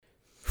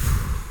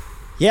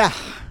Yeah.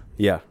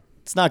 Yeah.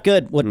 It's not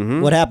good. What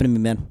happened to me,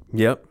 man?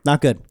 Yep.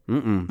 Not good. Why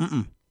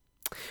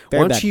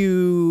Very don't bad.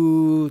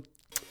 you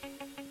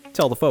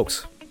tell the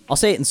folks, I'll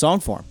say it in song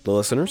form. the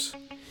listeners,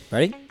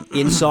 Ready?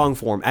 in song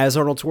form, as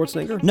Arnold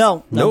Schwarzenegger?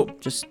 No. Nope.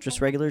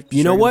 Just regular.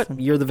 You know regular what? form.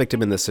 You're the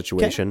victim in this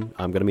situation.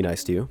 I'm going to be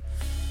nice to you.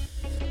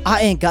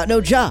 I ain't got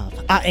no job.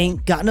 I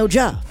ain't got no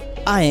job.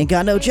 I ain't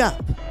got no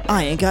job.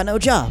 I ain't got no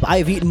job. I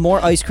have eaten more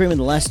ice cream in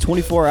the last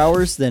 24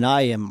 hours than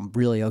I am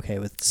really okay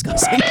with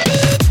discussing.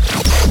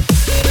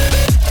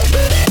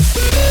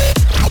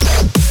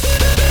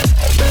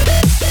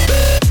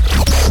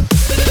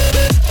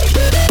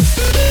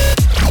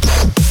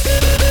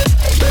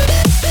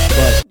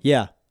 But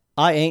yeah,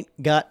 I ain't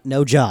got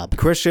no job.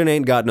 Christian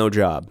ain't got no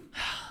job.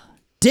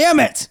 Damn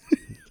it!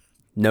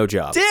 No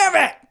job. Damn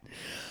it!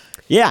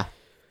 Yeah,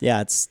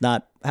 it's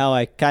not how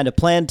I kind of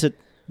planned to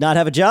not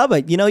have a job.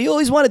 But, you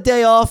always want a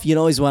day off. You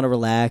always want to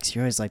relax.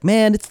 You're always like,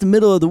 man, it's the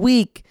middle of the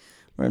week.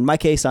 Or in my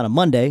case, on a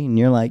Monday. And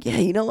you're like, yeah,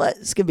 you know what?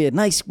 It's going to be a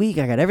nice week.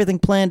 I got everything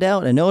planned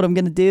out. I know what I'm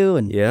going to do.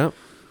 And Yeah.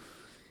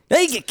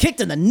 then you get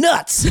kicked in the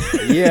nuts.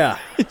 Yeah.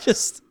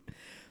 Just,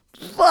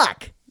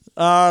 fuck.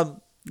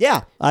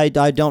 Yeah, I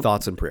don't.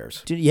 Thoughts and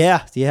prayers.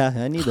 Yeah,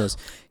 I need those.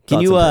 Can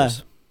Thoughts you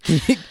and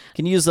prayers.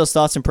 can you use those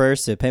thoughts and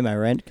prayers to pay my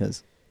rent?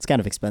 Because it's kind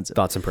of expensive.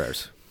 Thoughts and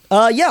prayers.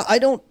 Yeah, I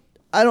don't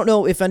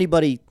know if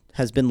anybody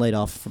has been laid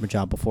off from a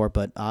job before,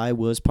 but I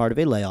was part of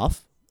a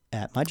layoff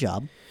at my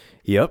job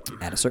Yep.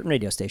 at a certain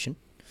radio station.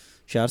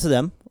 Shout out to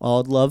them.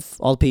 All love,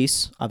 all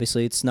peace.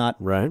 Obviously, it's not,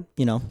 Right.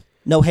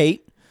 no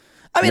hate.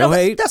 I mean, No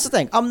hate. That's the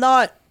thing. I'm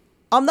not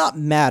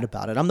mad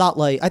about it. I'm not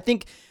like, I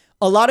think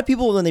a lot of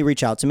people when they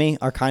reach out to me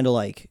are kind of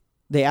like,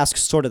 they ask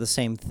sort of the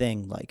same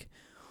thing, like,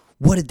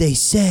 what did they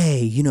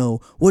say?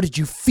 What did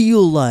you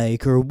feel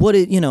like? Or what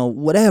did,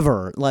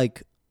 whatever.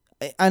 Like,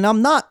 and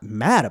I'm not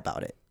mad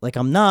about it. Like,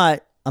 I'm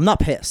not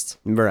pissed.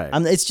 Right.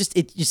 It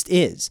just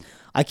is.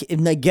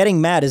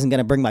 Getting mad isn't going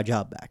to bring my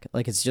job back.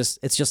 Like, it's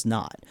just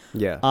not.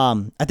 Yeah.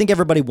 I think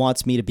everybody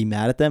wants me to be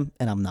mad at them,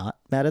 and I'm not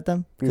mad at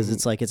them because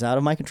it's like it's out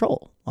of my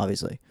control,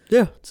 obviously.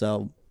 Yeah.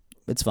 So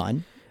it's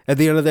fine. At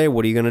the end of the day,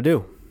 what are you going to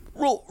do?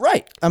 Well,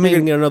 right. I You're going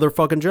mean, to get another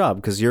fucking job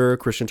because you're a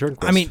Christian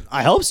Chronicles. I mean,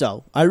 I hope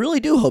so. I really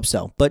do hope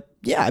so. But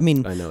yeah, I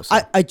mean, I know so.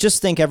 I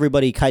just think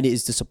everybody kind of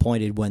is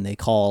disappointed when they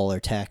call or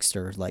text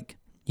or like,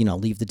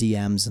 leave the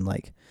DMs and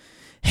like,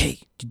 hey,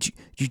 did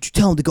you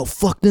tell them to go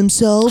fuck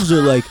themselves?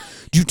 Or like,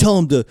 did you tell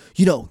them to,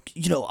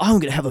 I'm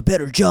going to have a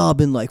better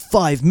job in like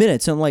 5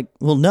 minutes? And I'm like,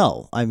 well,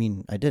 no. I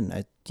mean, I didn't.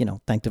 I,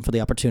 thanked them for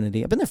the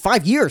opportunity. I've been there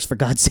 5 years, for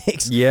God's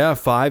sakes. Yeah,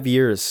 5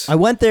 years. I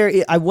went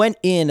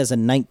in as a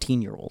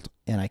 19-year-old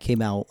and I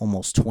came out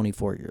almost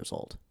 24 years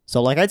old.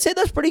 So like, I'd say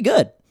that's pretty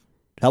good.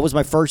 That was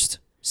my first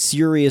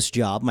serious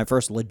job, my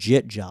first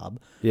legit job.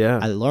 Yeah.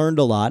 I learned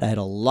a lot. I had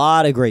a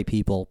lot of great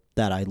people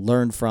that I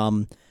learned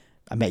from.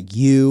 I met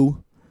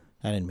you.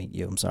 I didn't meet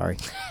you. I'm sorry.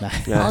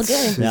 All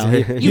good. No,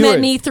 You met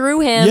me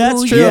through him. Yeah,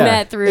 it's who true. you Yeah.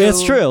 met through.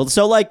 It's true.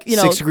 So like,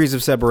 6 degrees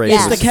of separation.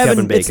 Yeah. it's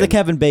the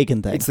Kevin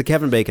Bacon thing. It's the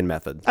Kevin Bacon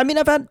method. I mean,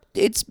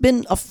 it's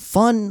been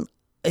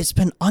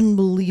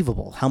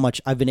unbelievable how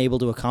much I've been able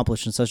to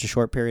accomplish in such a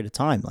short period of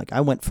time. Like, I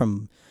went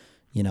from,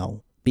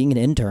 being an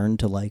intern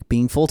to like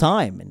being full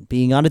time and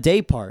being on a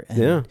day part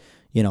and,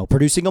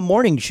 producing a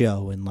morning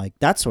show and like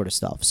that sort of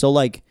stuff. So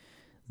like,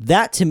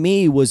 that to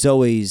me was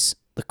always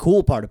the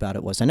cool part about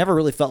it. Was I never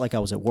really felt like I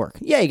was at work.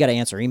 Yeah, you got to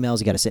answer emails,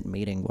 you got to sit in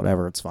meeting,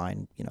 whatever. It's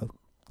fine.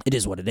 It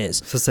is what it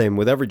is. It's the same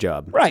with every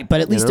job. Right, but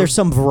at least there's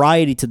some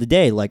variety to the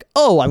day. Like,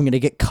 oh, I'm going to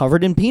get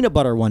covered in peanut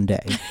butter one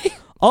day.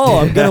 Oh,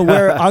 I'm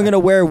gonna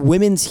wear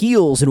women's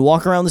heels and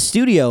walk around the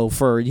studio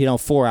for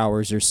 4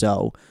 hours or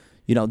so.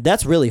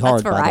 That's really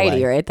hard. That's variety by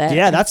the way. right there.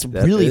 Yeah, that's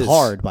really is.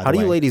 hard. By How the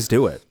way, do you ladies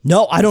do it?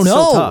 No, I don't It's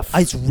know. so tough.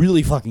 It's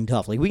really fucking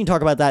tough. Like, we can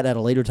talk about that at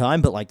a later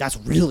time, but like, that's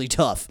really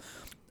tough.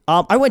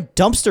 I went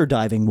dumpster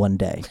diving one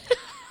day.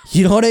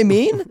 You know what I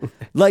mean?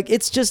 Like,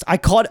 it's just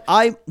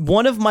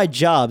one of my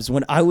jobs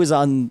when I was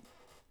on.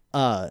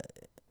 One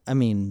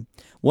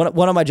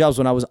of my jobs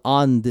when I was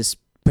on this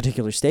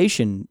particular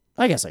station.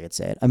 I guess I could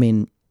say it. I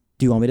mean,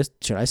 do you want me to?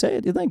 Should I say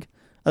it? Do you think?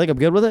 I think I'm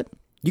good with it.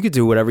 You could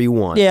do whatever you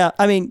want. Yeah,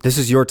 I mean, This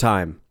is your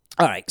time.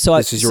 all right. So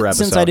This is your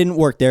episode. Since I didn't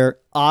work there,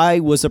 I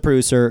was a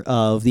producer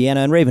of the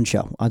Anna and Raven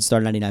show on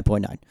Star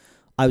 99.9.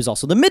 I was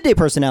also the midday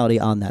personality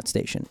on that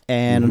station.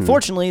 And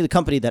unfortunately, the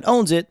company that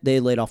owns it,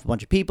 they laid off a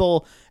bunch of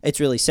people. It's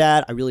really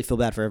sad. I really feel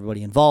bad for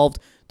everybody involved.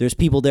 There's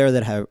people there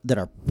that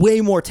are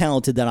way more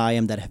talented than I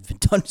am, that have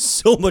done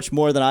so much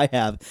more than I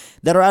have,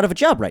 that are out of a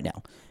job right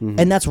now.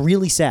 And that's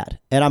really sad.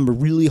 And I'm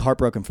really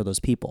heartbroken for those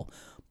people.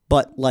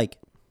 But like,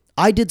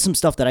 I did some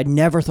stuff that I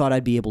never thought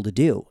I'd be able to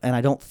do. And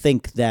I don't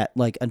think that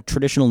like a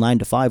traditional 9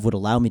 to 5 would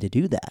allow me to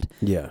do that.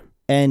 Yeah.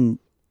 And,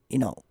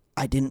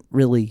 I didn't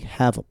really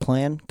have a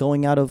plan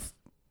going out of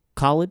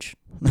college.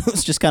 It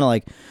was just kind of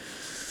like,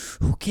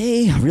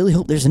 okay, I really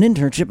hope there's an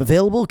internship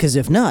available, because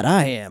if not,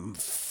 I am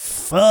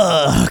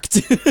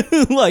fucked.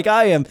 Like,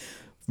 I am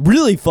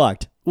really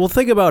fucked. Well,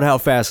 think about how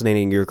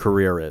fascinating your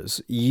career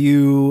is.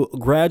 You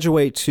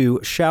graduate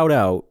from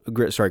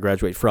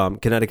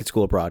Connecticut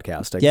School of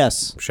Broadcasting.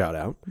 Yes. Shout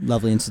out.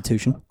 Lovely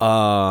institution.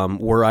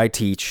 Where I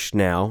teach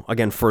now.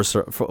 Again, full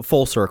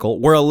circle.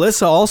 Where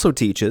Alyssa also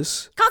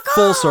teaches.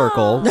 Full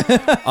circle.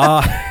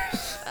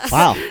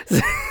 Wow.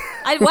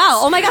 Wow.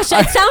 Oh my gosh,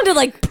 that sounded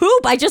like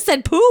poop. I just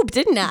said poop,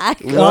 didn't I? I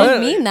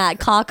didn't mean that.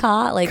 Caw.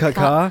 Like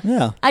Caw?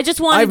 Yeah. I just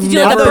wanted I've to do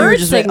like never- a bird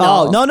signal.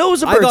 Oh, no, it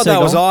was a bird I thought signal.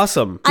 that was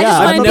awesome. I just Yeah,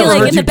 wanted I've to be never like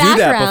heard in you the do that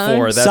background.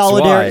 before. That's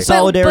Solidarity- why.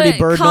 solidarity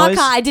bird caw, noise.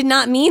 I did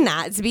not mean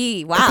that to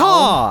be wow.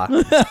 Caw.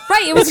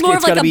 Right, it was more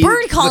of like a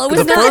bird call. It was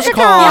the not first a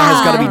caw caw.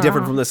 has got to be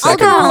different from the I'll second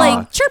go caw.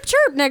 like chirp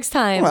chirp next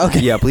time. Okay.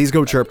 Yeah, please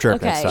go chirp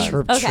next Okay. time.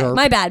 Chirp, Okay. chirp.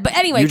 My bad. But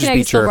anyway, You just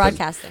be Connecticut School chirping.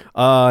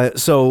 Broadcasting.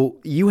 So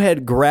you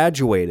had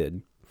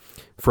graduated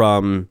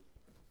from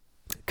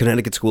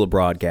Connecticut School of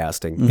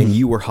Broadcasting, and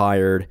you were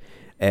hired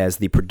as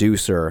the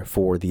producer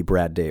for the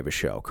Brad Davis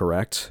show,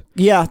 correct?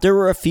 Yeah, there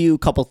were a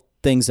couple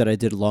things that I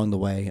did along the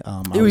way.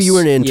 You were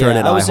an intern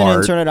at I was iHeart. an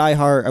intern at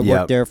iHeart. I Yep.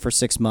 worked there for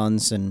 6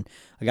 months, and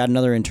I got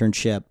another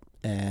internship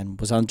and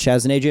was on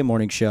Chaz and AJ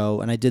Morning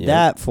Show, and I did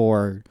that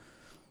for,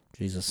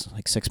 Jesus,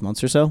 like 6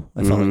 months or so.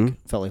 I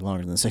felt like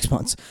longer than 6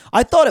 months.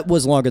 I thought it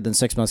was longer than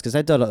 6 months because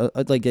I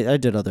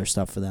did other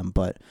stuff for them,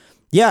 but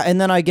yeah.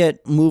 And then I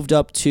get moved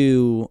up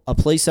to a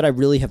place that I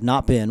really have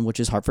not been, which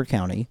is Hartford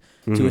County,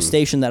 to a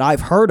station that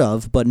I've heard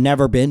of but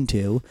never been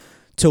to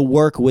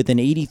work with an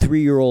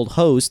 83-year-old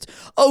host.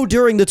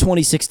 During the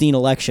 2016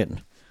 election.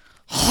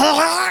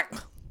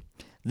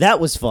 That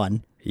was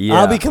fun. Yeah.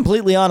 I'll be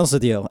completely honest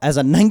with you. As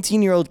a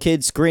 19-year-old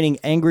kid screening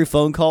angry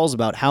phone calls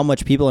about how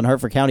much people in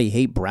Hartford County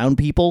hate brown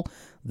people,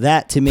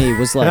 that to me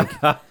was like,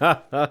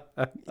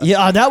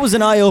 yeah, that was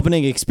an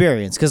eye-opening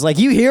experience. Because like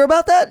you hear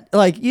about that,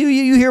 like you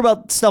hear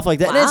about stuff like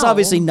that, and it's Wow.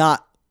 obviously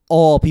not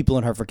all people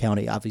in Hartford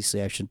County.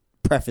 Obviously, I should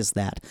preface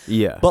that.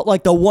 Yeah. But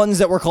like the ones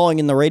that were calling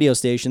in the radio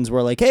stations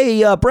were like,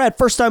 hey, Brad,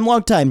 first time,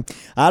 long time.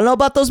 I don't know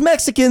about those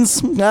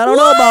Mexicans. I don't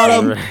know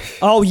about them.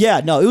 Oh,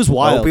 yeah. No, it was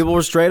wild. Oh, people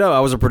were straight up. I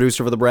was a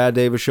producer for the Brad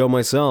Davis show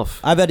myself.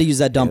 I've had to use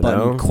that dump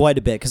button quite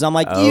a bit because I'm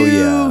like,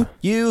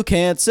 you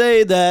can't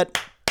say that.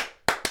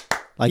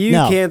 Like, You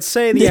no. can't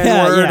say the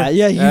Yeah, N-word.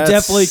 yeah, you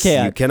definitely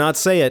can't. You cannot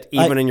say it,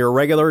 even in your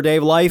regular day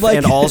of life Like-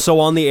 and also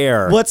on the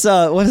air. What is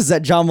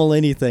that John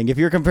Mulaney thing? If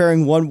you're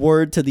comparing one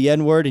word to the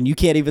N-word and you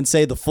can't even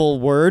say the full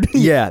word.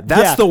 Yeah,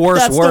 that's the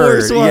worst that's word. The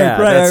worst word. Yeah,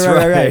 right, that's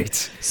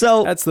right.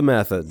 So that's the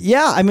method.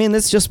 yeah, I mean,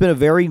 it's just been a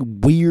very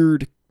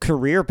weird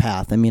career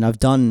path. I mean, I've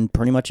done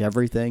pretty much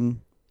everything.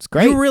 It's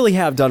great. You really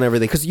have done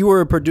everything because you were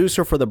a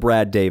producer for the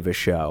Brad Davis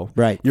show.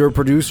 Right. You're a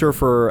producer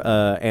for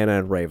Anna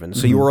and Raven.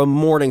 So you were a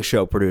morning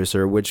show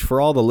producer, which for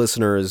all the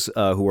listeners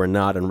who are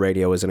not in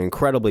radio is an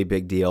incredibly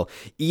big deal.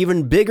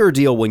 Even bigger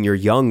deal when you're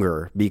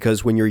younger,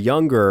 because when you're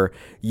younger,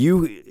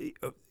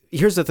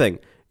 here's the thing.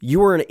 You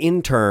were an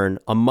intern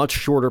a much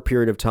shorter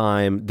period of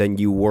time than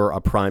you were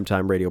a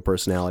primetime radio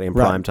personality and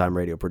primetime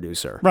radio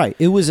producer. Right.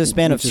 It was a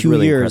span of Which is 2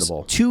 really years.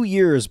 incredible. 2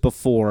 years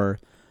before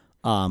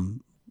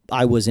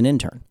I was an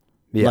intern.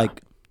 Yeah.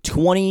 Like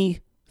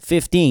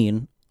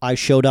 2015, I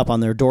showed up on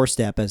their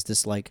doorstep as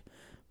this like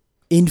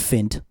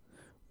infant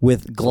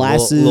with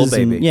glasses. little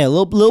baby. And, yeah,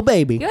 little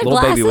baby. You had Little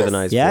glasses? baby with a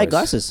nice Yeah, I voice. had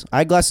glasses. I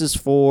had glasses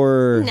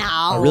for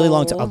a really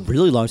long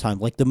time,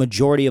 like the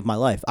majority of my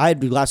life. I had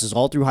glasses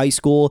all through high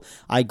school.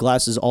 I had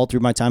glasses all through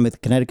my time at the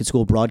Connecticut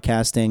School of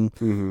Broadcasting.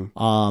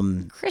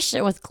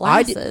 Christian with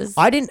glasses.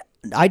 I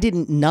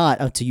didn't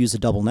not to use a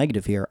double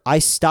negative here. I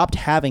stopped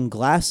having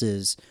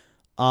glasses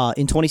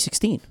in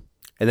 2016.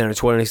 And then in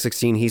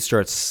 2016, he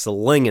starts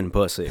slinging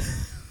pussy.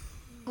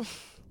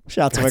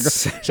 Shout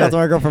out to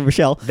my girlfriend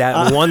Michelle.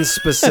 That one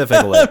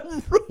specifically.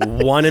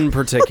 One in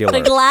particular. The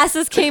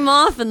glasses came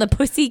off and the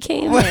pussy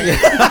came in.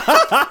 Is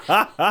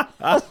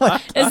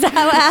that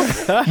what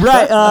happened?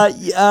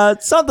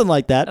 Right, something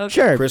like that. Okay.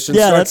 Sure. Christian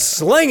yeah, starts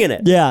slinging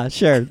it. Yeah,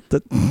 sure.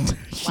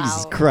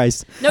 Jesus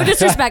Christ. No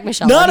disrespect,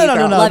 Michelle. No, Love no, you, no,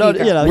 girl. no, Love no, you,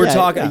 girl. you know, We're yeah,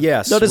 talking, yeah.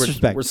 yes. No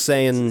disrespect. We're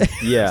saying,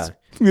 yeah.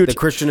 The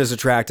Christian is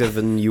attractive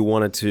and you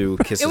wanted to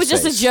kiss his It was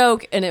just face. a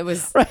joke, and it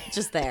was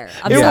just there.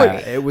 I'm Yeah, sorry.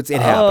 it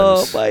happens.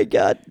 Oh my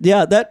God.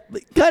 Yeah,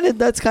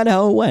 that's kind of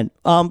how it went.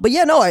 But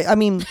yeah, no, I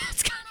mean,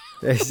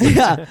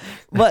 yeah,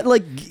 but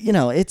like, you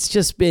know,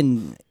 it's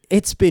been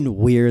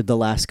weird the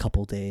last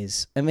couple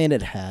days. I mean,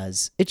 it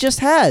just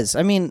has.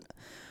 I mean,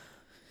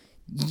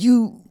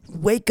 you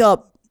wake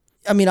up.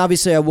 I mean,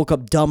 obviously I woke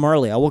up dumb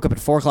early. I woke up at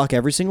 4:00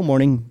 every single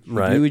morning.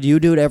 Right. You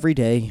do it every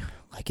day.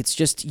 Like, it's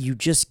just, you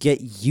just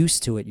get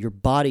used to it. Your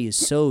body is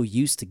so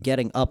used to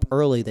getting up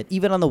early that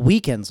even on the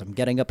weekends, I'm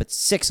getting up at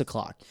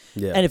 6:00.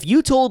 Yeah. And if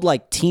you told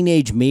like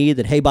teenage me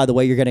that, hey, by the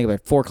way, you're getting up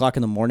at 4:00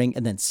 in the morning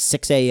and then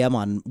 6 a.m.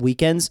 on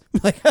weekends,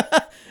 like,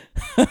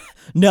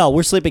 no,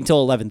 we're sleeping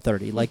till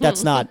 11:30. Like,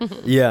 that's not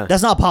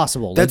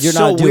possible. Like, That's you're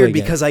so not doing weird it.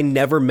 because I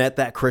never met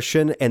that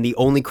Christian, and the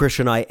only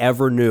Christian I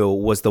ever knew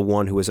was the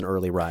one who was an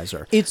early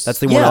riser. That's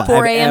the one I've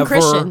 4 a.m. ever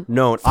Christian.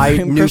 known. I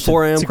knew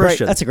 4 a.m.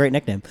 Christian. That's a great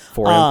nickname.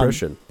 4 a.m.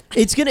 Christian.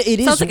 It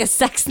is Sounds like a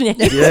sex name.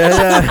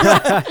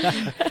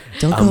 Yeah.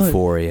 I'm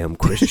 4 a.m.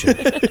 Christian.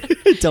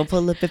 Don't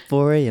pull up at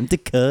 4 a.m. to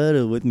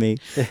cuddle with me.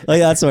 Like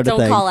that sort of Don't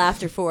thing. call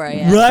after 4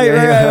 a.m.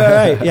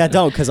 Right. Yeah,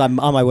 don't, because I'm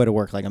on my way to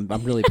work. Like I'm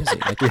really busy.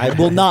 Like, I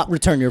will not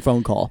return your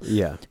phone call.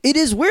 Yeah. It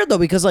is weird though,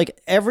 because like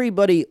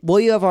everybody,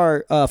 you have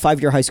our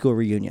 5-year high school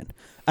reunion.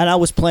 And I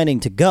was planning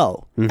to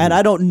go, and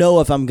I don't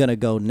know if I'm gonna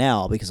go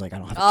now because like I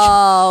don't have a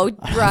job.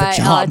 Oh, right.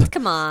 job. Oh,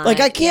 come on.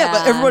 Like I can't.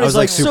 But I everybody's was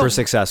like so- super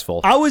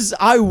successful. I was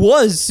I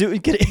was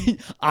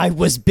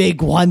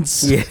big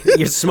once. Yeah,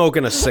 you're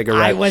smoking a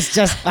cigarette. I was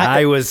just.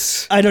 I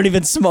was. I don't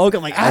even smoke.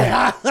 I'm like,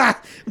 I'm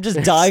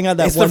just dying on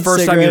that It's one the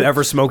first cigarette. time you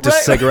ever smoked a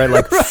cigarette.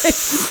 Like,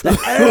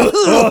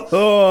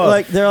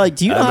 like they're like,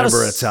 do you know I how to?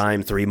 remember a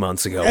time 3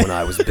 months ago when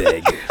I was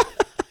big.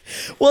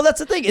 Well, that's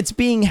the thing. It's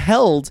being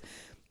held.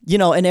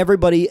 And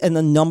everybody, and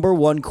the number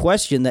one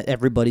question that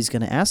everybody's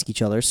going to ask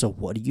each other, so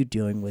what are you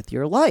doing with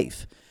your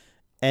life?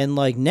 And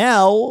like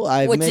now,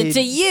 I've What's made... it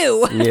to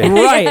you? Yeah.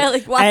 Right.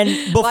 Like, why, and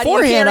why do you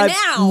beforehand,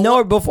 care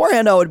now?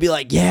 beforehand I would be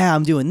like, yeah,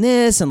 I'm doing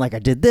this, and like I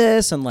did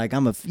this, and like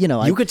I'm a,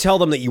 You could tell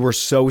them that you were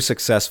so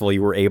successful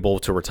you were able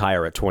to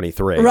retire at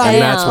 23. Right.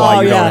 And that's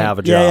why you don't have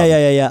a job.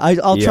 Yeah.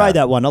 I'll try Yeah.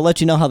 that one. I'll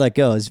let you know how that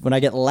goes when I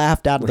get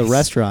laughed out of the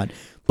restaurant.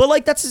 But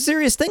like that's a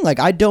serious thing.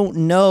 Like I don't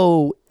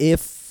know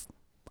if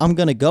I'm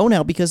gonna go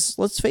now because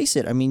let's face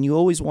it. I mean, you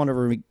always want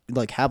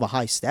to have a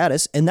high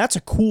status, and that's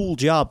a cool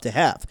job to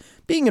have.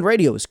 Being in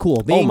radio is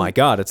cool. Oh my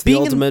God, it's the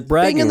ultimate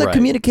bragging Being in the right.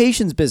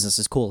 communications business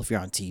is cool. If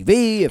you're on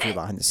TV, if you're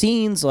behind the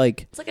scenes,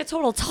 like It's like a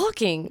total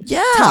talking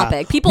Yeah.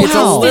 topic. People It's a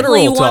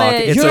instantly literal talk. want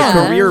to. It's a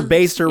career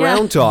based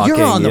around talking.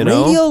 you're on the you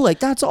know? radio, like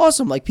that's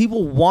awesome. Like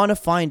people want to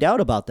find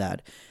out about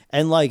that,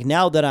 and like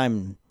now that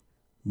I'm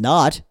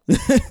not,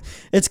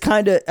 it's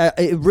kind of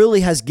it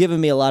really has given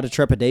me a lot of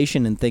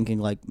trepidation and thinking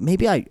like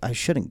maybe I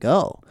shouldn't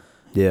go.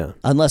 Yeah.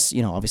 Unless,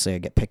 obviously I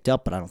get picked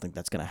up, but I don't think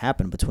that's going to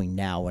happen between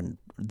now and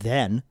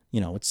then.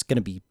 It's going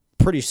to be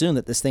pretty soon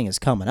that this thing is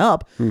coming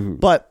up. Mm-hmm.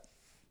 But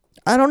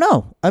I don't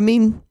know. I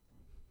mean,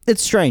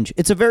 it's strange.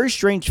 It's a very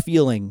strange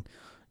feeling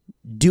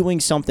doing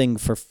something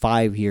for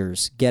 5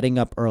 years, getting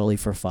up early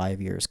for 5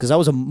 years.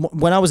 Because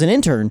when I was an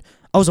intern,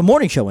 I was a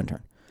morning show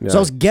intern. So I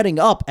was getting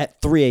up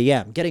at 3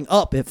 a.m., getting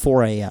up at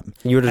 4 a.m.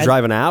 You were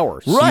driving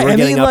hours. Right, You were I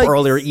getting mean, up like-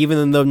 earlier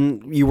even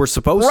than you were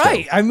supposed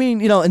Right. to. I mean,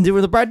 and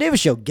doing the Brad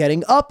Davis show,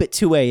 getting up at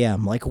 2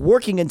 a.m., like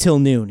working until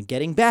noon,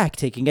 getting back,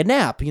 taking a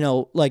nap.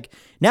 Like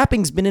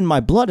napping's been in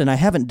my blood and I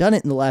haven't done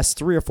it in the last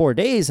 3 or 4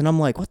 days. And I'm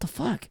like, what the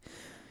fuck?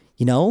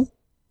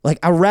 Like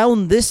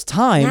around this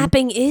time.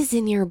 Napping is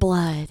in your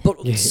blood.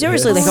 But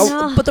seriously, like,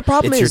 no. but the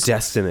problem It's is. your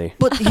destiny.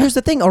 But here's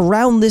the thing.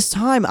 Around this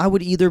time, I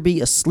would either be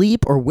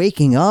asleep or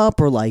waking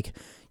up or like,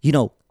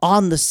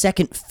 on the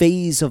second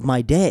phase of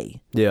my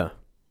day. Yeah.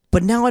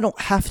 But now I don't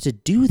have to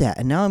do that.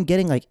 And now I'm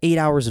getting like 8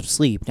 hours of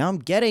sleep. Now I'm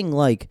getting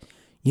like,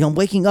 I'm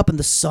waking up and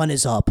the sun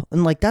is up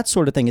and like that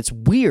sort of thing. It's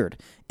weird.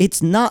 It's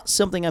not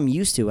something I'm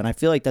used to. And I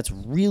feel like that's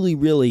really,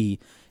 really,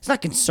 it's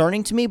not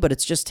concerning to me, but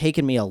it's just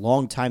taken me a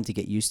long time to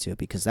get used to it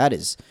because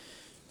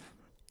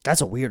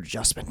that's a weird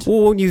adjustment.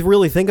 Well, when you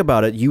really think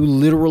about it, you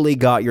literally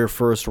got your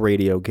first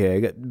radio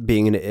gig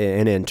being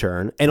an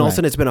intern, and all of a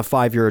sudden it's been a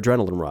 5-year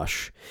adrenaline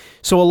rush.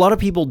 So a lot of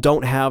people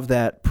don't have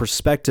that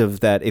perspective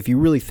that if you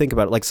really think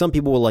about it, like some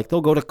people will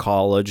they'll go to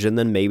college and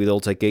then maybe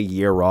they'll take a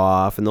year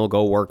off and they'll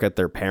go work at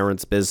their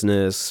parents'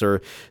 business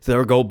or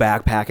they'll go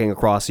backpacking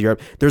across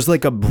Europe. There's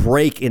like a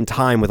break in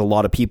time with a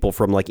lot of people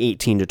from like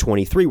 18 to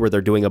 23 where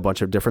they're doing a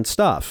bunch of different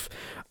stuff.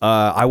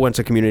 I went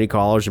to community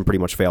college and pretty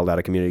much failed out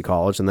of community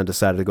college and then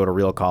decided to go to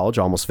real college,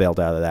 almost failed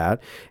out of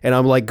that. And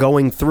I'm like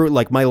going through,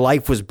 like my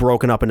life was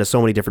broken up into so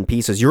many different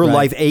pieces. Your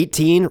life,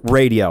 18,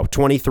 radio,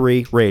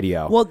 23,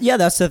 radio. Well, yeah,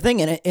 that's the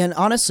thing. And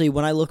honestly,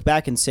 when I look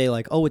back and say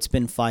like, oh, it's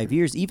been 5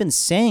 years, even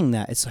saying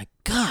that, it's like,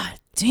 God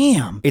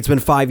damn. It's been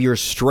 5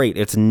 years straight.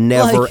 It's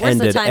never Where's the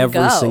ended time every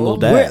go? single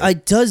day. Where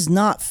it does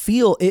not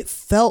feel, it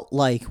felt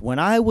like when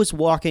I was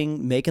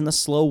walking, making the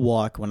slow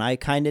walk, when I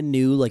kind of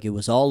knew like it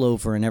was all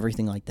over and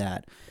everything like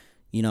that,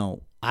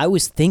 I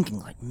was thinking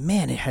like,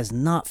 man, it has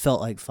not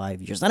felt like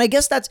 5 years. And I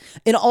guess that's,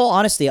 in all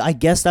honesty, I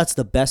guess that's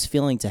the best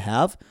feeling to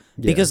have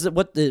because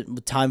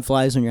the time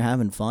flies when you're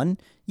having fun.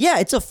 Yeah,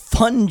 it's a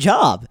fun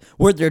job.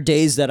 Were there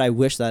days that I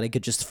wish that I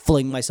could just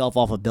fling myself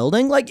off a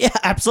building? Like, yeah,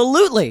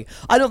 absolutely.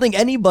 I don't think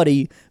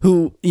anybody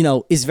who,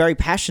 is very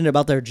passionate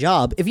about their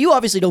job, if you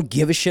obviously don't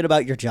give a shit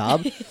about your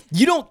job,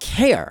 you don't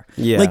care.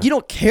 Yeah. Like, you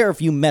don't care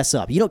if you mess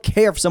up. You don't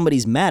care if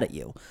somebody's mad at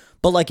you.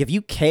 But, like, if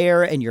you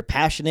care and you're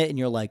passionate and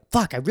you're like,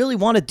 fuck, I really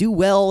want to do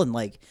well and,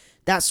 like,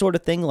 that sort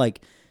of thing,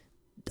 like,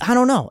 I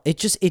don't know. It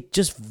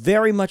just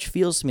very much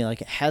feels to me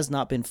like it has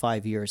not been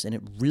 5 years, and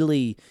it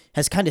really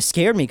has kind of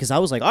scared me because I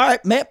was like, all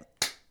right, man,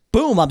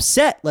 boom, I'm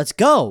set. Let's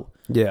go.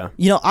 Yeah.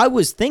 I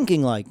was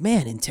thinking like,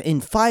 man,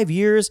 in 5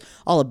 years,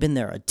 I'll have been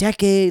there a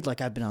decade.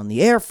 Like, I've been on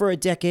the air for a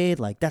decade.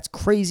 Like, that's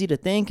crazy to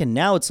think. And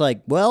now it's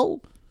like,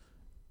 well,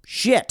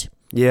 shit.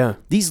 Yeah.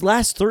 These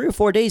last 3 or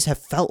 4 days have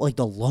felt like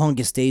the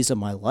longest days of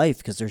my life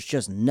because there's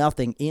just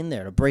nothing in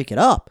there to break it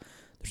up.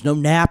 There's no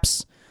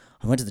naps.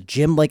 I went to the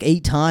gym like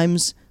 8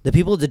 times. The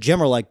people at the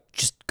gym are like,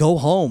 just go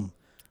home.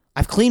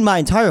 I've cleaned my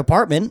entire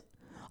apartment.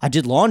 I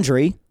did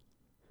laundry.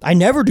 I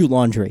never do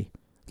laundry.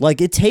 Like,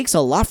 it takes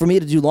a lot for me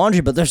to do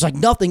laundry, but there's like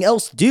nothing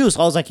else to do.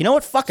 So I was like, you know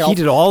what? Fuck it. He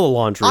did all the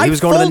laundry. He was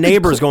going to the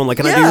neighbors going like,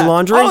 can I do your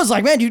laundry? I was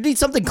like, man, you need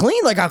something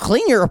clean? Like, I'll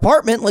clean your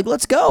apartment. Like,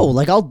 let's go.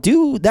 Like, I'll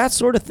do that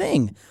sort of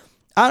thing.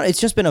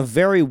 It's just been a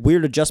very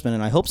weird adjustment,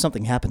 and I hope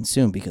something happens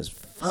soon because,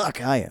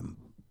 fuck, I am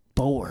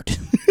bored.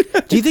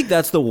 Do you think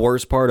that's the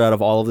worst part out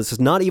of all of this? Is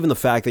not even the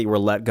fact that you were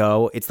let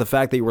go. It's the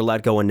fact that you were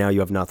let go and now you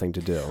have nothing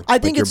to do. I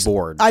think you're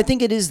bored. I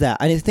think it is that.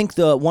 And I think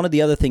one of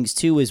the other things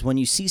too is when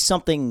you see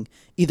something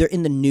either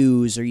in the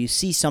news or you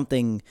see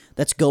something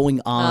that's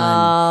going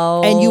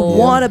on and you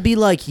want to be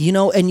like,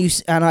 and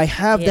I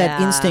have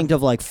that instinct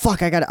of like,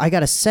 fuck, I got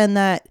to send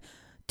that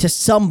to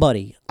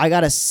somebody. I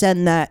got to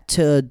send that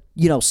to,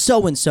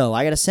 so-and-so.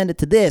 I got to send it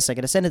to this. I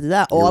got to send it to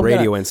that. Your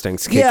radio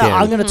instincts kick in.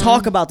 I'm going to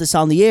talk about this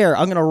on the air.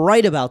 I'm going to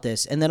write about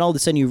this. And then all of a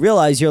sudden you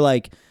realize you're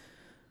like,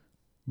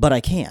 but I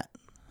can't.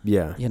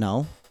 Yeah.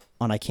 And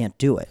I can't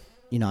do it.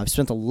 I've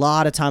spent a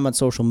lot of time on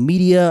social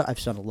media. I've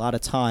spent a lot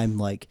of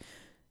time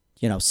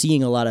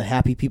seeing a lot of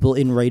happy people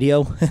in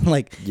radio. And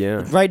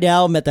right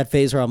now I'm at that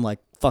phase where I'm like,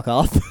 fuck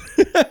off.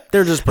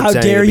 They're just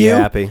pretending to be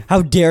happy.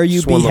 How dare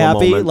you be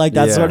happy? Moment. Like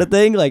that sort of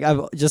thing. Like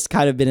I've just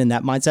kind of been in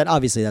that mindset.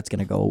 Obviously that's going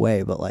to go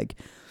away, but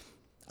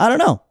I don't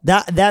know.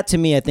 That to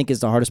me I think is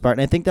the hardest part.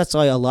 And I think that's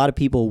why a lot of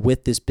people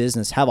with this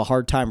business have a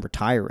hard time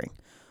retiring.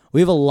 We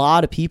have a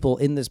lot of people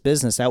in this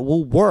business that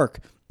will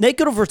work. They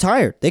could have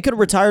retired. They could have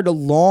retired a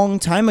long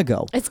time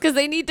ago. It's because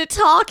they need to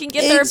talk and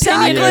get their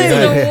opinion into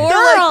the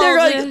world.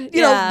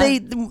 They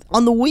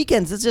on the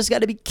weekends, it's just got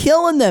to be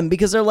killing them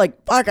because they're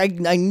like, fuck,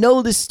 I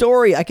know this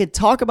story. I could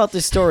talk about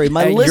this story.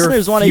 My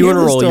listeners want to hear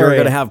this story. You're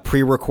going to have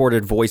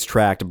pre-recorded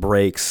voice-tracked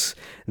breaks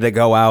that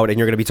go out, and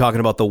you're going to be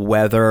talking about the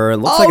weather. It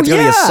looks like it's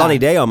going to be a sunny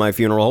day on my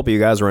funeral. Hope you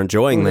guys are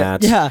enjoying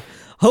that. Yeah.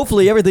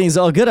 Hopefully everything's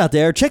all good out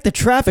there. Check the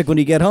traffic when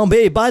you get home.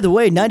 Hey, by the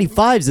way,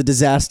 95's a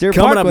disaster.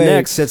 Coming up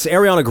next, it's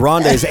Ariana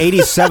Grande's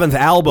 87th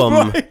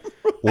album. Right.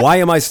 Why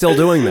am I still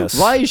doing this?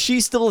 Why is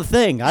she still a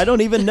thing? I don't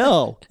even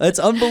know. It's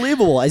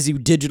unbelievable as you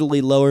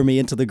digitally lower me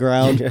into the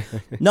ground.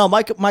 No,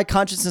 my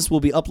consciousness will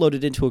be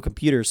uploaded into a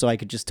computer so I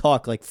could just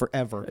talk like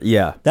forever.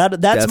 Yeah.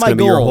 That's my goal.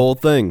 Be your whole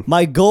thing.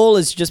 My goal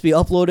is to just be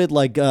uploaded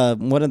like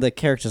one of the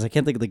characters. I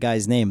can't think of the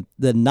guy's name.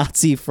 The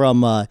Nazi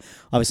from,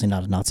 obviously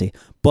not a Nazi,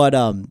 but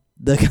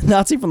the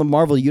Nazi from the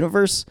Marvel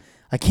Universe.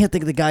 I can't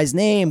think of the guy's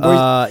name.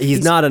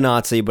 He's not a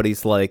Nazi, but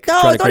he's trying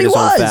to create his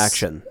own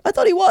faction. I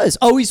thought he was.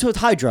 Oh, he's with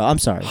Hydra. I'm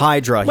sorry.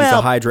 Hydra. He's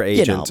a Hydra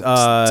agent.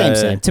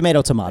 Same.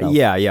 Tomato.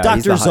 Yeah.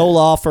 Dr.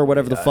 Zoloff or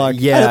whatever the fuck.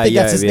 Yeah, I don't think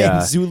that's his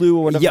name. Zulu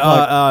or whatever.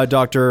 Yeah,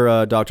 Dr.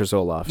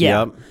 Zoloff.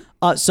 Yeah.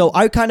 Yep. So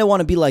I kind of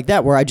want to be like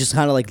that, where I just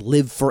kind of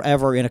live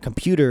forever in a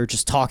computer,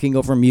 just talking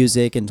over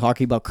music and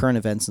talking about current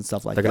events and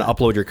stuff like that. They're going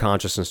to upload your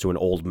consciousness to an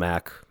old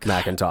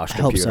Macintosh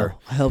computer.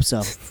 I hope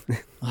so.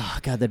 Oh,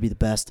 God, that'd be the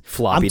best.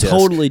 Floppy disk. I'm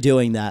totally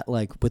doing that,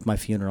 with my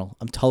funeral.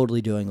 I'm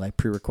totally doing,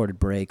 pre-recorded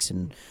breaks.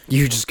 And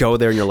you just go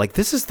there and you're like,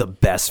 this is the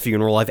best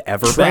funeral I've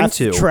ever been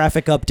to.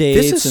 Traffic updates.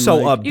 This is so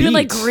upbeat. You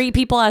would, greet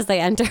people as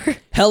they enter.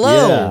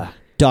 Hello. Yeah.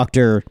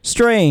 Dr.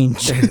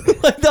 Strange.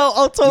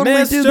 I'll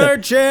totally do that.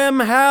 Mr. Jim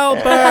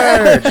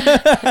Halpert.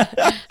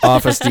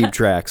 Off of Steve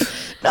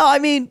Tracks. No, I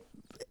mean,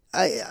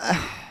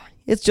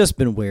 it's just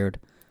been weird.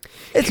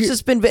 It's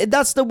just been,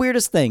 that's the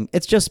weirdest thing.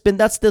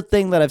 That's the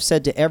thing that I've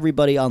said to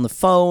everybody on the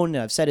phone,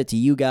 and I've said it to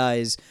you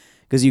guys,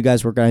 because you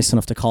guys were nice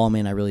enough to call me,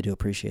 and I really do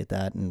appreciate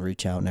that, and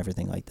reach out and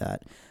everything like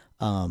that.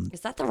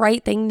 Is that the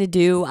right thing to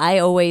do? I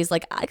always,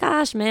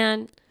 gosh,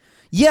 man.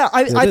 Yeah,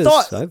 I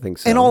thought, I think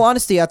so. In all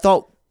honesty, I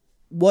thought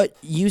what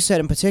you said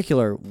in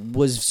particular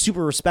was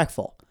super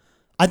respectful.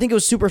 I think it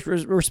was super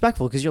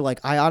respectful because you're like,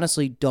 I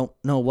honestly don't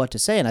know what to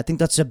say. And I think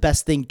that's the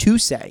best thing to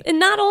say. And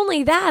not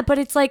only that, but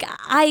it's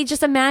I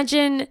just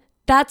imagine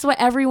that's what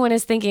everyone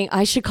is thinking.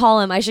 I should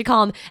call him.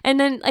 And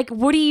then,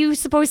 what are you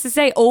supposed to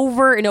say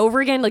over and over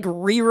again?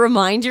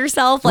 Remind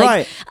yourself?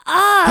 Right.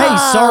 Hey,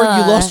 sorry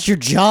you lost your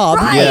job.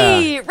 Right,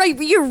 yeah. Right.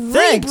 But you're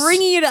really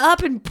bringing it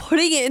up and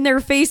putting it in their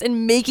face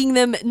and making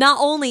them not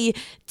only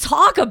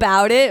talk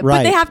about it,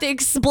 but they have to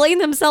explain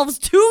themselves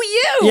to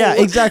you. Yeah,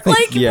 exactly.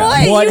 What? You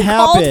happened?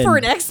 Called for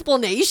an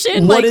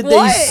explanation? What did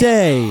they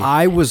say?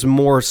 I was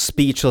more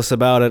speechless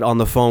about it on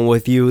the phone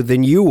with you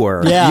than you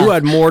were. Yeah. You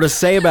had more to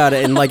say about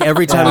it. And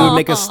every time you would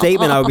make a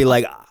statement, I would be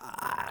like,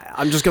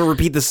 I'm just going to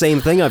repeat the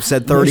same thing I've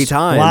said 30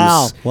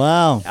 times.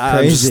 Wow.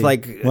 I'm just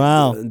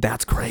wow.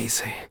 That's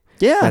crazy.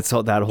 Yeah. That's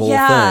that whole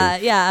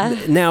thing. Yeah.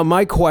 Now,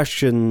 my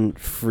question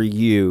for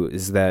you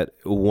is that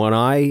when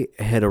I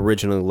had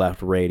originally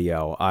left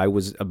radio, I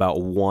was about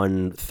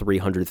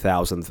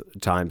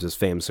 1/300,000th times as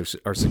famous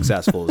or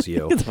successful as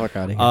you. Get the fuck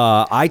out of here.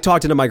 I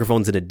talked into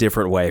microphones in a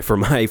different way for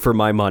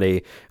my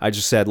money. I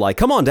just said,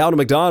 come on down to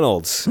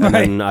McDonald's. And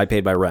then I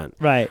paid my rent.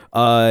 Right.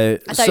 I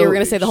thought you were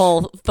going to say the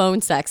whole phone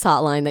sex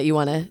hotline that you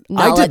want to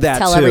I did that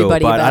tell too,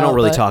 everybody but about. I don't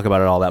really talk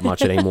about it all that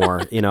much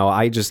anymore.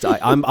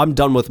 I'm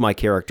done with my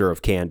character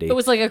of Candy. It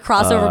was a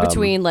crossover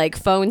between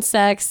phone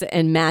sex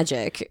and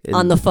magic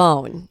on the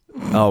phone.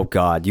 Oh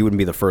God, you wouldn't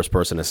be the first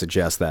person to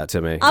suggest that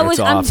to me. I'm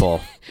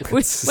awful.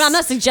 Well, I'm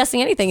not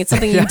suggesting anything. It's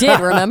something you did,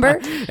 remember?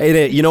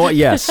 You know what?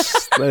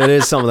 Yes, it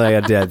is something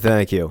I did.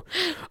 Thank you.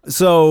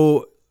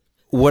 So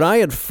when I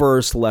had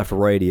first left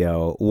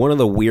radio, one of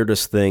the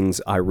weirdest things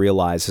I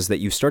realized is that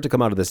you start to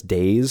come out of this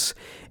daze,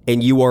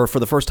 and you are, for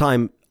the first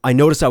time, I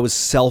noticed I was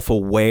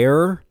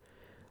self-aware,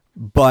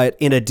 but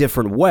in a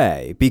different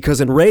way, because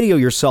in radio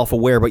you're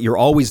self-aware, but you're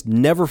always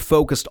never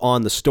focused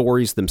on the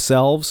stories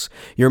themselves.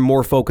 You're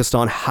more focused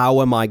on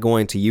how am I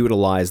going to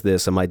utilize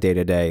this in my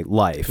day-to-day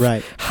life?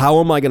 Right. How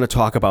am I going to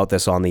talk about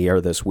this on the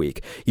air this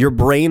week? Your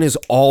brain is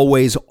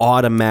always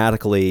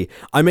automatically,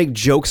 I make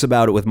jokes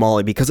about it with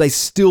Molly because I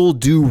still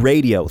do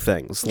radio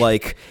things.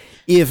 Like,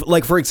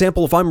 for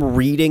example, if I'm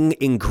reading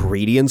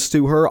ingredients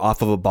to her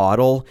off of a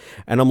bottle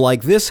and I'm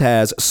like, this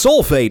has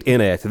sulfate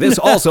in it. This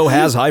also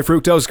has high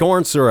fructose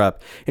corn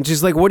syrup. And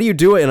she's like, what are you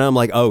doing? And I'm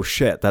like, oh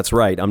shit, that's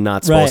right. I'm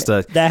not supposed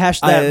to.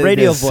 That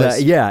radio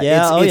voice.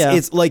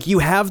 It's like you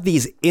have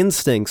these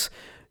instincts.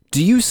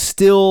 Do you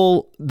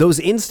still, those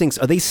instincts,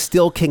 are they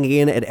still kicking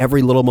in at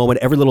every little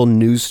moment, every little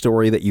news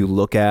story that you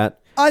look at?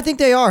 I think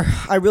they are.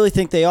 I really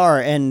think they are.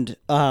 And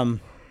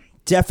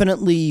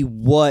definitely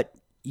what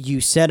you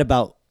said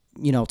about,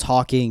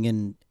 talking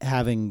and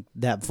having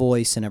that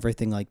voice and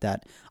everything like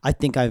that. I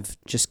think I've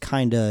just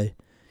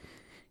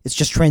it's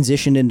just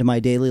transitioned into my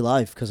daily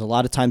life, because a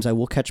lot of times I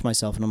will catch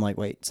myself and I'm like,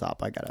 wait,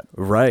 stop. I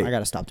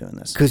gotta stop doing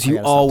this. Because you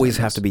always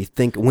have to be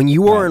thinking. When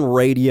you are in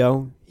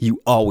radio,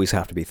 you always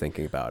have to be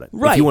thinking about it.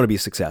 Right. If you want to be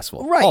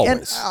successful. Right.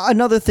 Always. And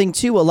another thing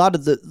too, a lot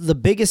of the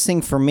biggest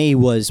thing for me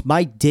was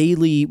one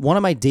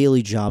of my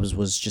daily jobs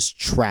was just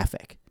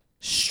traffic.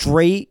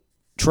 Straight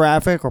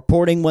traffic,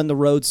 reporting when the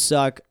roads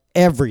suck,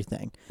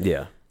 everything.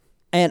 Yeah.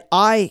 And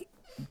I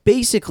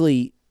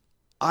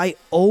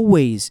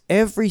always,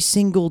 every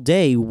single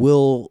day,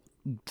 will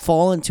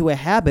fall into a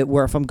habit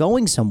where if I'm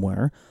going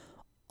somewhere,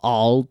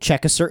 I'll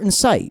check a certain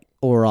site,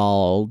 or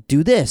I'll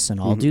do this and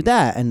I'll do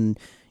that. And,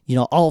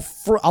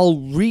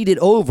 I'll read it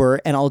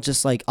over, and I'll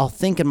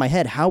think in my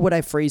head, how would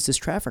I phrase this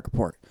traffic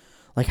report?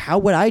 Like, how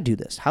would I do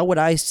this? How would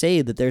I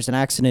say that there's an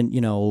accident,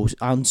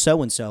 on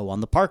so-and-so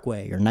on the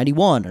Parkway or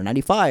 91 or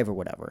 95 or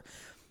whatever?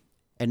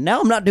 And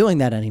now I'm not doing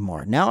that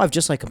anymore. Now I've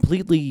just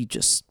completely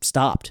just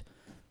stopped.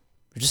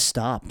 Just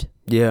stopped.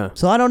 Yeah.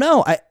 So I don't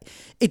know.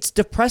 It's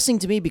depressing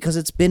to me because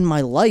it's been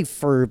my life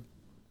for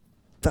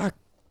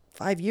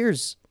 5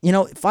 years.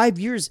 5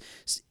 years,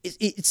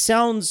 it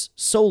sounds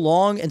so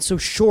long and so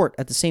short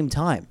at the same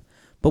time.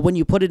 But when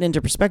you put it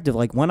into perspective,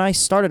 like when I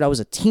started, I was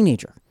a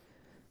teenager.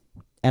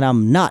 And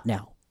I'm not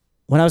now.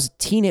 When I was a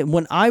teenager,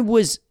 when I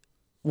was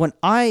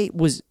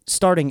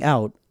starting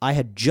out, I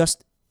had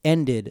just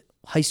ended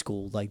high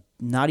school,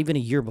 not even a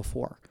year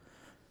before.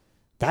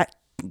 That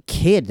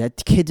kid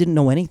didn't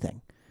know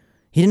anything.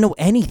 He didn't know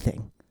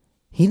anything.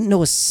 He didn't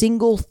know a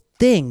single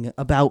thing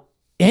about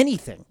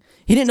anything.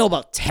 He didn't know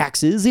about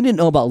taxes. He didn't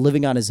know about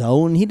living on his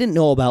own. He didn't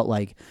know about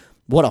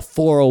what a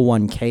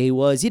 401k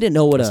was. He didn't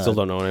know what I still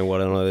don't know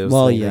what any of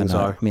those things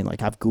are. I mean,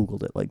 I've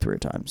Googled it 3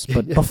 times.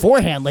 But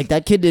beforehand,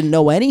 that kid didn't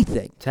know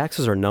anything.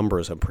 Taxes are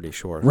numbers, I'm pretty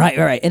sure.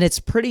 Right. And it's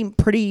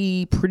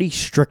pretty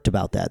strict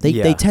about that.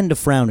 They tend to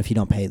frown if you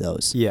don't pay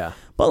those. Yeah.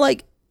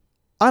 But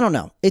I don't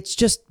know. It's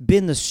just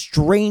been the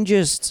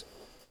strangest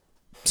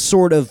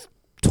sort of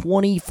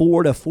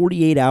 24 to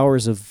 48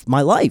 hours of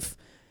my life.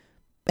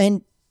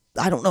 And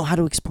I don't know how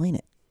to explain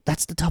it.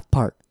 That's the tough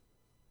part.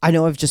 I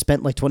know I've just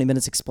spent 20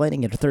 minutes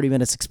explaining it or 30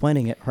 minutes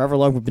explaining it, however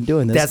long we've been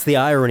doing this. That's the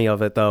irony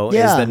of it, though, is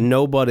that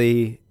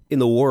nobody in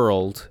the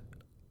world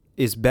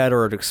is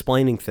better at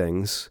explaining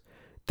things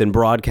than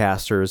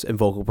broadcasters and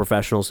vocal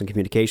professionals and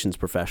communications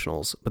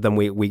professionals. But then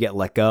we get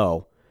let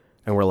go,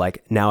 and we're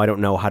like, now I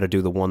don't know how to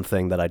do the one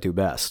thing that I do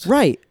best.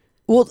 Right.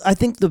 Well, I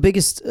think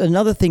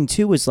another thing,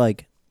 too, is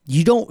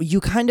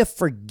you kind of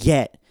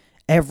forget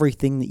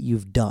everything that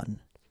you've done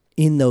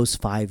in those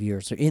 5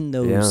 years or in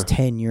those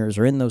 10 years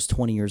or in those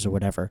 20 years or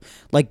whatever.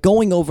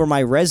 Going over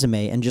my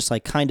resume and just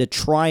kind of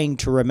trying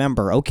to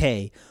remember,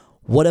 okay,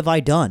 what have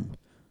I done?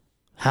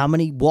 How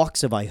many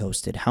walks have I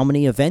hosted? How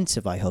many events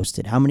have I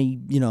hosted? How many,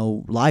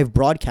 live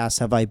broadcasts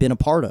have I been a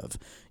part of?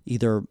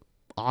 Either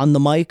on the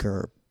mic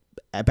or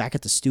back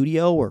at the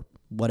studio or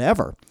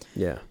whatever.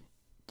 Yeah.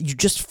 You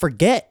just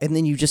forget, and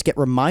then you just get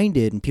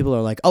reminded, and people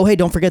are like, oh, hey,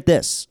 don't forget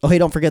this. Oh, hey,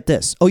 don't forget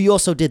this. Oh, you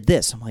also did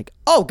this. I'm like,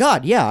 oh,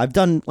 God, yeah, I've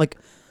done,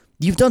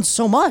 you've done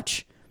so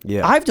much.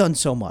 Yeah. I've done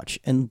so much.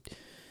 And,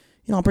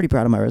 I'm pretty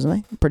proud of my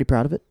resume. I'm pretty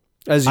proud of it.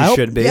 As you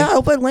should be. Yeah, I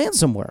hope I land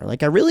somewhere.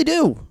 I really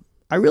do.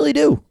 I really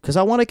do. Because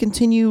I want to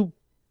continue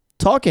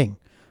talking.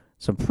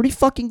 So I'm pretty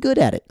fucking good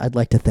at it, I'd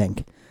like to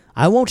think.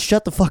 I won't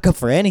shut the fuck up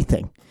for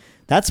anything.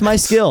 That's my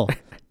skill.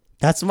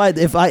 That's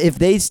if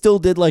they still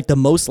did the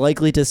most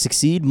likely to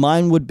succeed,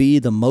 mine would be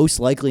the most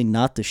likely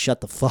not to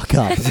shut the fuck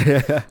up.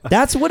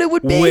 That's what it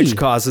would be. Which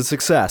causes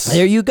success.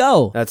 There you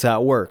go. That's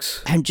how it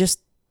works. And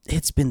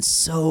it's been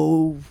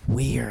so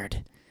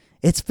weird.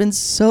 It's been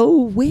so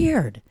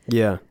weird.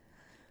 Yeah.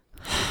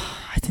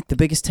 I think the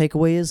biggest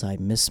takeaway is I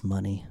miss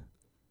money.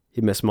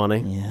 You miss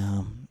money?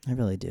 Yeah. I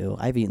really do.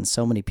 I've eaten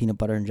so many peanut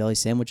butter and jelly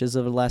sandwiches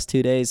over the last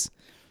 2 days.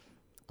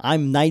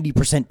 I'm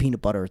 90%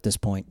 peanut butter at this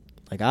point.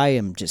 Like, I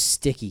am just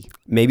sticky.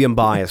 Maybe I'm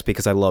biased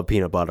because I love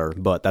peanut butter,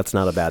 but that's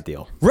not a bad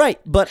deal. Right,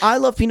 but I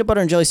love peanut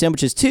butter and jelly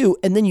sandwiches too,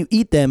 and then you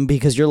eat them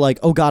because you're like,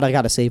 oh God, I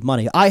gotta save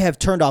money. I have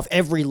turned off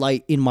every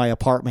light in my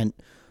apartment.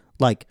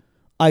 Like,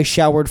 I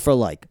showered for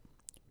like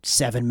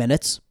 7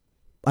 minutes.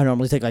 I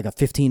normally take like a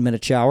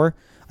 15-minute shower.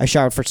 I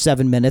showered for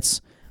 7 minutes.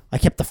 I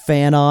kept the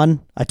fan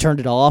on. I turned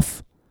it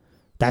off.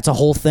 That's a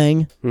whole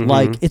thing. Mm-hmm.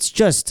 Like,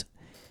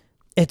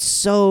 it's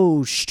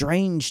so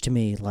strange to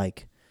me.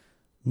 Like,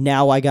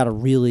 now I gotta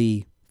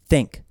really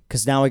think,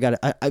 because now I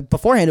gotta.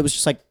 Beforehand, it was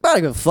just like, I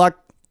don't give a fuck.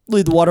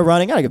 Leave the water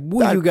running.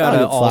 You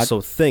gotta also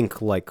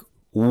think, like,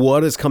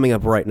 what is coming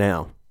up right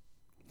now?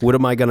 What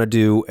am I gonna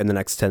do in the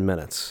next 10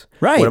 minutes?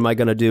 Right. What am I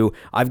gonna do?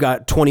 I've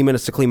got 20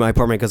 minutes to clean my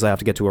apartment because I have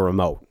to get to a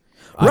remote.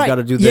 I've Right. got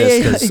to do this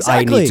because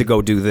exactly. I need to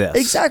go do this.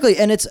 Exactly.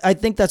 And I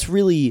think that's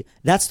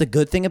the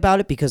good thing about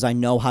it, because I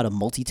know how to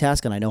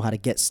multitask and I know how to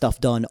get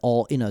stuff done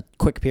all in a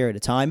quick period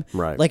of time.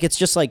 Right. Like, it's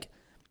just like,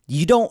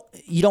 you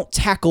don't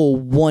tackle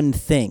one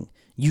thing.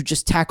 You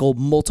just tackle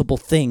multiple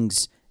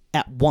things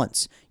at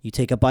once. You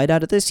take a bite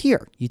out of this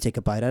here. You take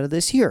a bite out of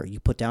this here.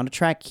 You put down a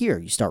track here.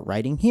 You start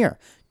writing here.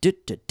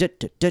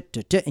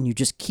 And you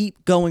just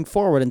keep going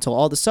forward until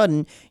all of a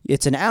sudden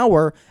it's an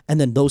hour, and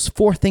then those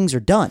 4 things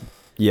are done.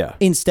 Yeah.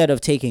 Instead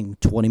of taking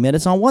 20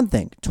 minutes on one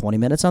thing, 20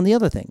 minutes on the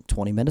other thing,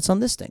 20 minutes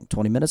on this thing,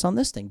 20 minutes on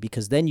this thing,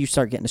 because then you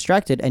start getting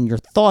distracted and your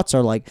thoughts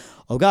are like,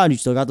 oh God, you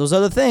still got those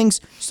other things.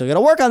 You still got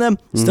to work on them.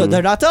 Still,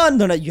 they're not done.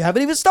 You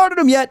haven't even started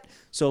them yet.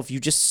 So if you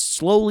just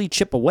slowly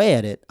chip away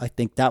at it, I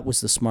think that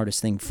was the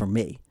smartest thing for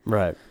me.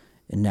 Right.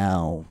 And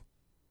now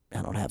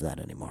I don't have that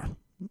anymore.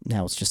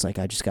 Now it's just like,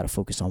 I just got to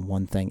focus on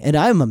one thing. And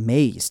I'm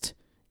amazed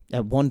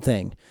at one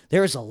thing.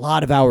 There's a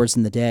lot of hours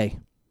in the day.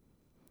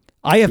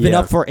 I have been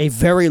up for a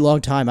very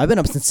long time. I've been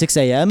up since 6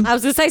 a.m. I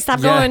was going to say,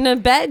 stop going to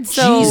bed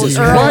so Jesus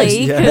early. Christ.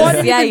 You got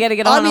to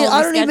get on a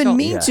I don't schedule. even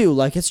mean to.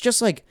 Like, it's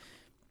just like,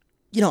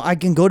 I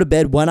can go to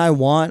bed when I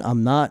want.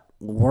 I'm not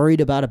worried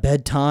about a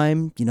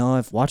bedtime.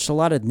 I've watched a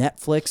lot of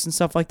Netflix and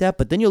stuff like that.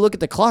 But then you look at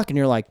the clock and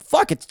you're like,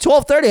 fuck, it's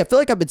 12:30. I feel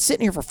like I've been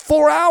sitting here for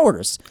 4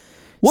 hours.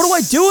 What do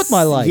I do with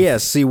my life? Yeah,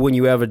 see, when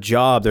you have a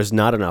job, there's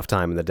not enough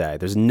time in the day.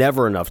 There's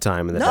never enough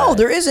time in the day. No,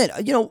 there isn't.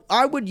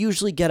 I would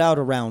usually get out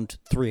around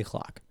 3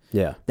 o'clock.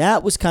 Yeah.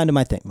 That was kind of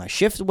my thing. My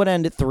shift would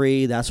end at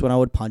 3. That's when I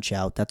would punch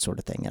out, that sort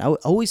of thing. And I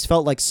always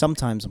felt like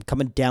sometimes I'm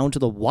coming down to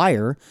the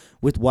wire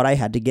with what I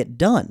had to get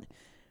done.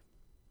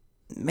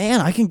 Man,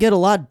 I can get a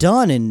lot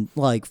done in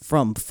like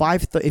from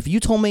 5:30. If you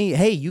told me,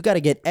 hey, you got to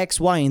get X,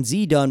 Y, and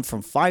Z done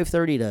from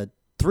 5:30 to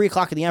 3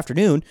 o'clock in the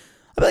afternoon,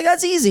 I'd be like,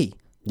 that's easy.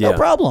 No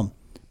problem.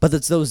 But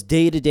it's those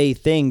day-to-day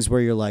things where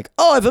you're like,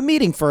 oh, I have a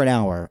meeting for an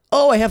hour.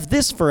 Oh, I have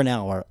this for an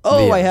hour.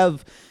 Oh, I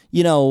have...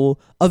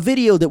 a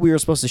video that we were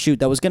supposed to shoot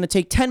that was going to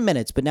take 10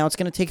 minutes, but now it's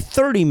going to take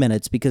 30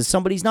 minutes because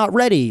somebody's not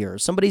ready, or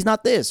somebody's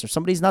not this, or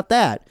somebody's not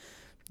that.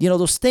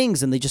 Those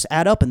things, and they just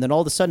add up, and then all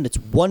of a sudden it's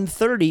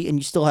 1:30 and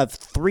you still have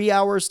 3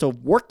 hours to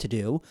work to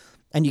do,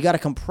 and you got to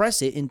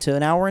compress it into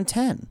an hour and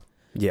 10.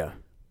 Yeah.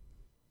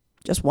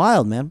 Just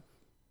wild, man.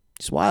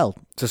 Just wild.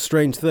 It's a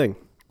strange thing.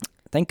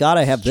 Thank God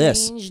I have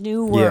this. Strange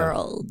new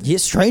world. Yeah,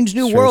 strange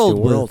new world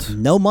with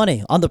no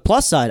money. On the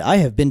plus side, I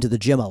have been to the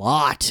gym a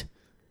lot.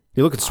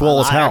 You're looking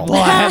swole as hell.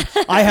 Well,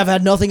 I have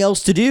had nothing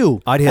else to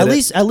do. At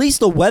least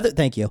the weather.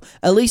 Thank you.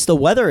 At least the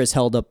weather is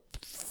held up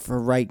for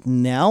right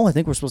now. I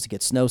think we're supposed to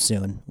get snow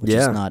soon, which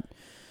is not.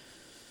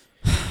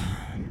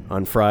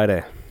 On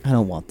Friday. I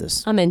don't want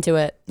this. I'm into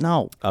it.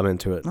 No, I'm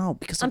into it. no,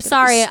 because I'm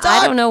sorry.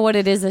 I don't know what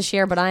it is this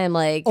year, but I am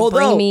like,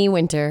 bring me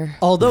winter.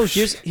 Although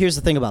here's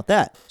the thing about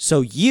that.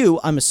 So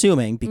I'm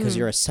assuming, because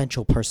you're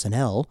essential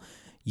personnel,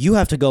 you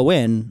have to go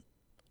in,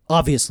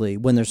 obviously,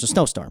 when there's a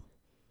snowstorm.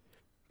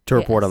 To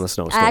report on the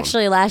snowstorm.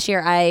 Actually, last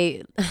year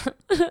I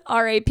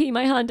RAP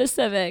my Honda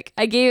Civic.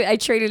 I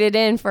traded it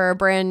in for a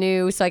brand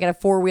new, so I got a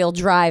 4-wheel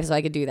drive, so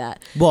I could do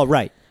that. Well,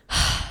 right.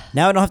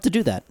 Now I don't have to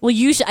do that. Well,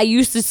 I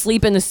used to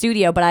sleep in the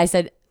studio, but I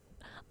said,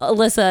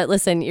 Alyssa,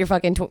 listen, you're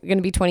fucking going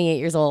to be 28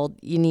 years old.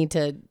 You need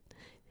to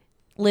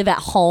live at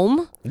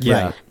home.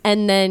 Yeah. Right.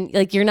 And then,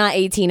 like, you're not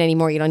 18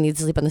 anymore. You don't need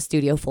to sleep on the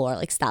studio floor.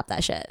 Like, stop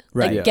that shit.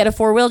 Right. Like, Yeah. get a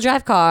 4-wheel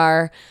drive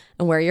car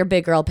and wear your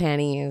big girl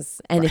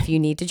panties. And if you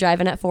need to drive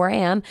in at 4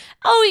 a.m.,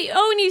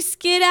 and you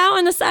skid out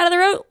on the side of the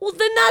road, well,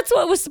 then that's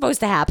what was supposed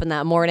to happen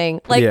that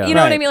morning. Like, Yeah. you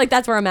know what I Right. mean? Like,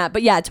 that's where I'm at.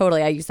 But yeah,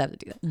 totally. I used to have to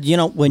do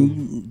that.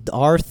 When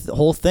our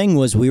whole thing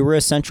was we were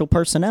essential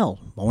personnel.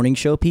 Morning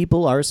show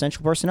people are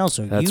essential personnel.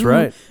 So That's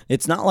right.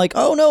 It's not like,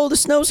 oh no, the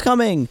snow's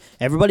coming.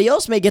 Everybody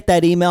else may get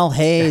that email.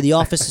 Hey, the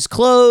office is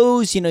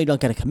closed. You don't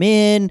got to come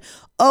in.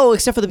 Oh,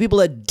 except for the people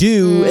that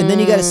do. And then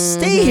you got to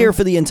stay here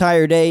for the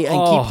entire day and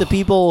keep the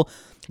people...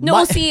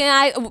 No, see,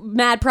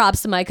 mad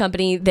props to my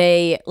company.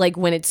 They, like,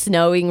 when it's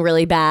snowing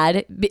really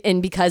bad,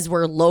 and because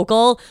we're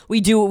local,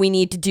 we do what we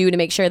need to do to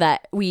make sure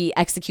that we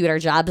execute our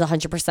jobs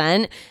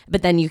 100%,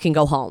 but then you can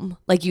go home.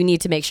 Like, you need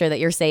to make sure that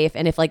you're safe,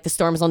 and if, like, the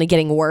storm's only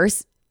getting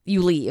worse,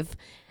 you leave.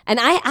 And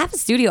I have a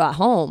studio at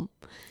home,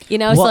 so,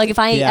 like, if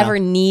I ever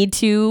need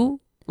to,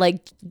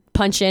 like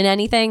punch in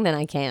anything, then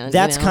I can.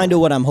 That's kind of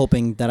what I'm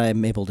hoping that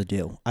I'm able to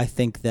do. I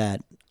think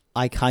that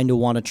I kind of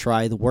want to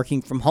try the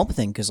working from home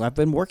thing because I've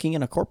been working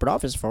in a corporate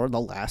office for the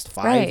last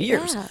 5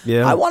 years.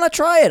 Yeah. I want to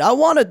try it. I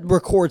want to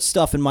record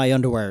stuff in my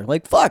underwear.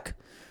 Like, fuck.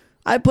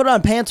 I put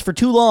on pants for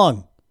too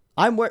long.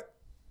 I'm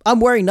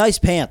wearing nice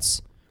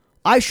pants.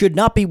 I should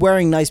not be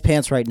wearing nice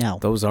pants right now.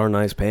 Those are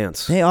nice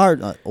pants. They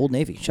are Old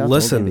Navy. Shout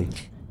out to Old Navy.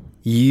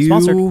 You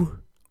Sponsored.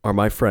 are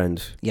my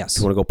friend. Yes.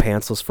 You want to go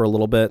pantsless for a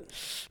little bit?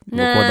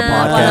 Nah, Record the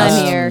while podcast?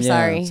 I'm here.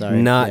 Yeah,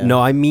 Sorry. No,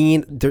 I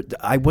mean,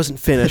 I wasn't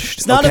finished.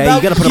 It's not okay?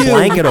 about You got to put a you.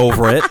 blanket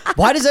over it.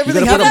 Why does You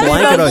everything got to have put to a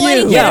be blanket about over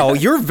you? Yeah,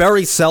 you're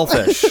very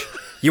selfish.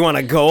 You want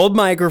a gold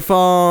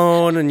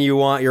microphone and you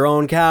want your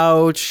own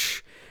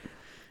couch.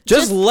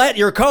 Just let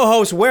your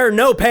co-host wear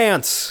no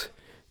pants.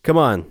 Come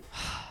on.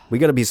 We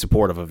got to be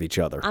supportive of each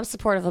other. I'm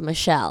supportive of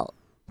Michelle.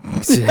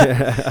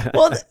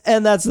 Well,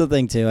 and that's the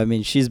thing too. I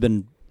mean, she's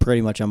been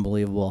pretty much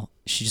unbelievable.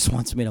 She just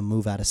wants me to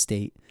move out of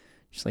state.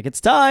 She's like, it's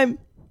time.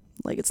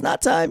 Like, it's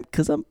not time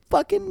because I'm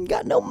fucking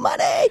got no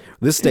money.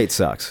 This state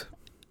sucks.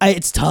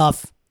 It's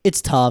tough.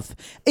 It's tough.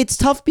 It's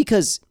tough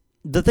because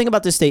the thing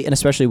about this state, and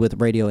especially with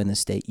radio in this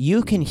state,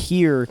 you can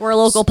hear. We're a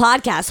local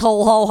podcast.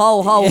 Ho, ho,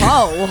 ho, ho,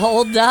 ho.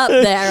 Hold up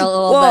there a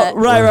little Well, bit.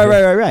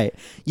 right.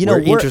 You know,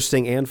 We're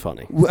interesting and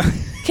funny.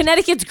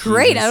 Connecticut's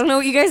great. I don't know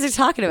what you guys are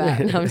talking about.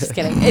 No, I'm just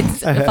kidding.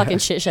 It's a fucking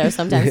shit show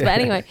sometimes. But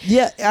anyway.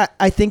 Yeah,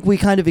 I think we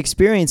kind of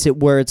experience it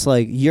where it's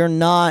like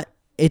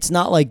it's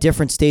not like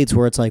different states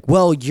where it's like,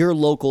 well, you're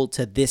local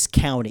to this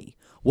county.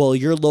 Well,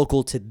 you're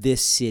local to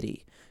this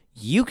city.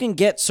 You can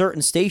get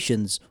certain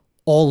stations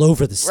all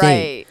over the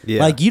state. Right.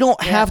 Yeah. Like, you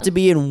don't have to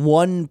be in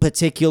one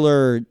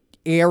particular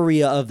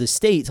area of the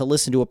state to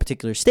listen to a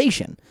particular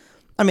station.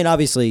 I mean,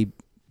 obviously,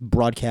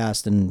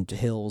 broadcast and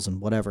hills and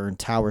whatever and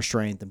tower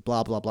strength and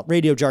blah, blah, blah.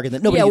 Radio jargon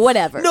that nobody... Yeah,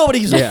 whatever. Nobody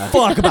gives a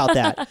fuck about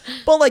that.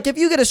 But, like, if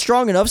you get a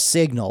strong enough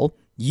signal,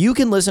 you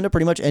can listen to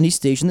pretty much any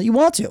station that you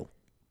want to.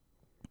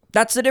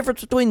 That's the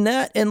difference between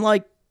that and,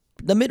 like,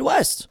 the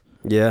Midwest.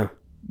 Yeah.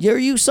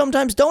 You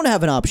sometimes don't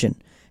have an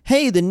option.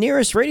 Hey, the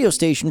nearest radio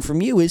station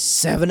from you is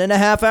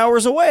 7.5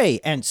 hours away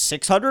and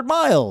 600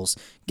 miles.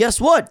 Guess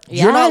what?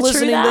 Yeah, You're not true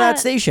listening to that. that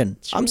station.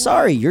 I'm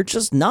sorry. You're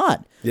just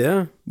not.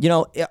 Yeah. You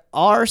know,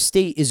 our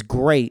state is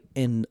great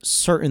in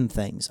certain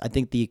things. I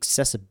think the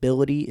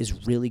accessibility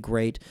is really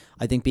great.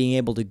 I think being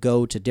able to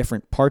go to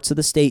different parts of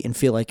the state and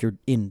feel like you're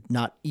in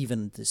not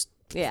even this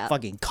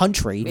fucking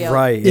country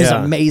Right, is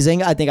yeah.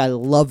 amazing. I think I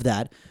love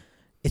that.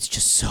 It's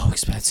just so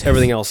expensive.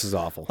 Everything else is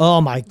awful.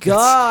 Oh, my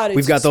God.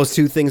 We've got those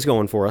two things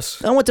going for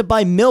us. I went to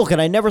buy milk, and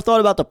I never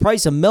thought about the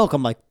price of milk.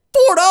 I'm like,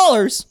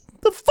 $4?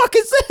 The fuck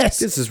is this?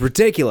 This is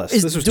ridiculous.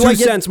 This was do I 2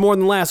 cents more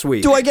than last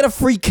week. Do I get a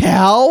free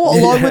cow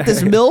along with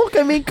this milk?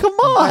 I mean, come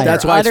on.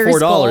 That's why it's Utter $4.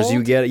 scold.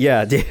 You get it.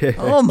 Yeah.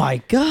 Oh,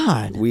 my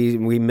God. We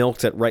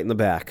milked it right in the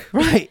back.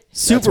 Right. That's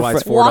Super why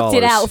it's $4. Walked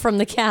it out from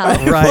the cow.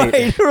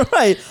 Right.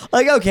 right.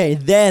 Like, okay,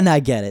 then I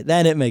get it.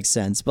 Then it makes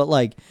sense. But,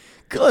 like,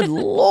 good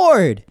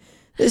Lord.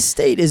 This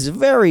state is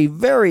very,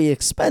 very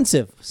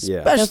expensive. Yeah.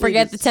 Especially Don't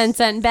forget the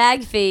 10-cent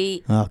bag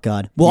fee. Oh,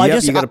 God. Well, Yep, I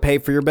just... you got to pay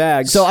for your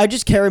bags. So I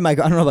just carry my... I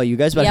don't know about you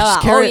guys, but Yeah. I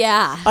just carry... Oh,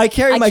 yeah. I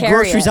carry my carry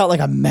groceries it. out like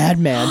a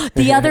madman.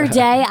 The other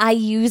day, I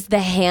used the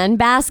hand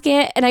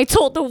basket, and I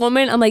told the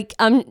woman, I'm like,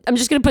 I'm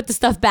just gonna put the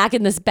stuff back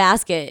in this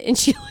basket, and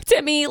she looked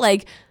at me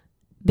like,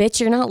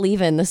 bitch, you're not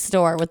leaving the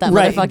store with that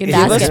Right. motherfucking Give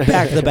us basket.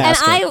 back the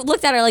basket. And I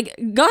looked at her like,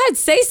 go ahead,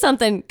 say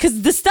something,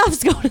 because the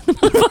stuff's going in the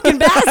motherfucking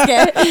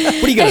basket. what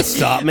are you going to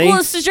stop me?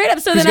 Well, straight up.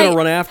 So Who's then going to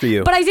run after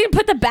you? But I didn't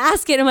put the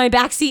basket in my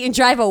back seat and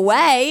drive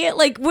away.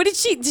 Like, what did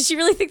she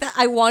really think that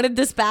I wanted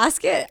this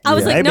basket? I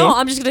was Yeah, like, no, maybe.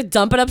 I'm just going to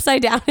dump it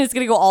upside down. And it's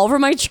going to go all over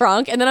my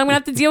trunk. And then I'm going to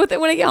have to deal with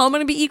it when I get home. I'm going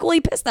to be equally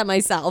pissed at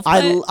myself.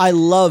 I But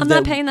love I'm that.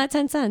 not paying that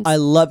 10 cents. I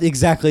love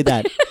exactly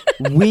that.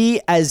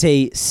 We as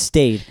a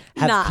state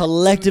have Not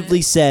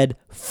collectively said,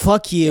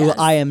 fuck you, Yes.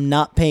 I am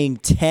not paying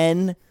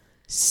 10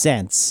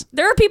 cents.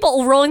 There are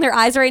people rolling their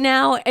eyes right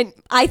now, and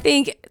I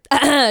think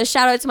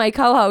shout out to my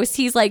co-host.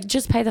 He's like,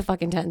 just pay the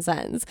fucking 10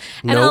 cents,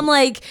 and Nope. I'm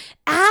like,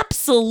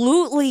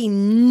 absolutely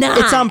not.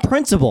 It's on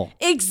principle.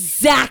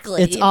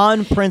 Exactly. It's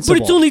on principle.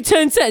 But it's only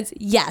 10 cents.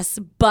 Yes,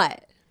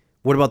 but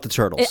What about the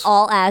turtles? it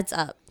all adds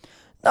up.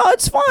 No,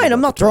 it's fine.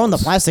 I'm not throwing the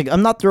plastic.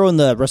 I'm not throwing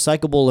the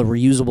recyclable or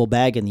reusable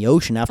bag in the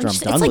ocean after I'm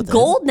done It's with like it.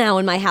 gold now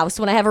in my house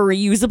when I have a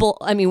reusable.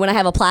 I mean, when I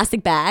have a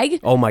plastic bag.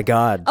 Oh my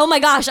God. Oh my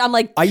gosh, I'm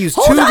like, I used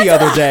hold 2 on the to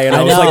other that. day and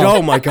I I was know. like,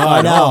 oh my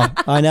God.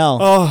 I know.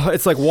 Oh,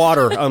 it's like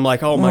water. I'm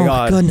like, oh my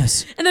God.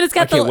 goodness. And then it's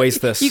got I can't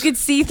waste this. You could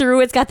see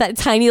through. It's got that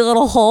tiny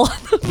little hole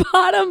at the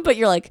bottom, but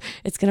you're like,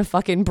 it's gonna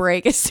fucking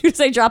break as soon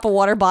as I drop a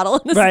water bottle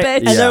in this Right. bitch.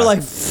 And they're Yeah. like,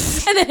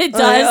 And then it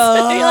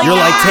does. You're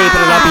like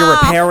taping it up. You're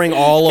repairing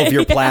all of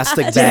your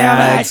plastic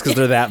bags because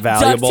they're that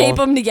duct valuable. tape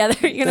them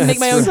together. You're gonna make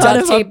my own son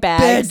duct of a tape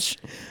bags.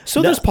 bitch.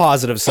 So there's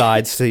positive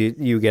sides to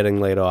you getting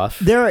laid off.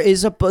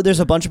 There's a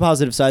bunch of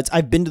positive sides.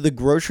 I've been to the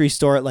grocery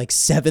store at like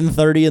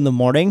 7:30 in the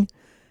morning,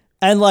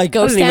 And like, I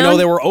Ghost didn't even Town? know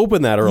they were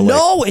open that early.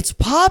 no, it's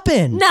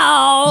popping.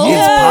 No.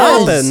 Yes.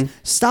 poppin'.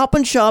 Stop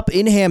and Shop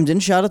in Hamden.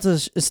 Shout out to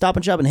Stop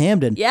and Shop in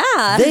Hamden.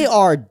 Yeah. They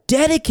are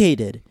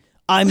dedicated.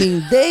 I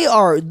mean, they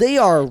are No,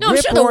 I'm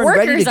rip sure the roaring,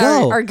 ready workers to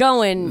go. are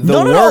going. The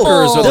No, no, no.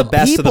 workers are The the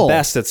best of the people.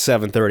 best at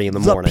 7:30 in the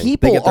The morning. They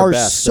people get their are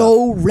best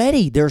so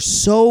ready. They're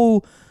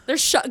so They're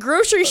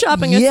grocery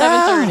shopping at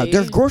yeah. 7:30.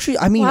 They're grocery.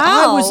 I mean,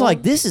 I was Wow.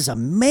 like, this is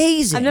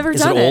amazing. I've never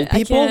Is done it it. old I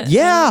people? can't-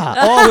 Yeah.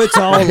 Oh, it's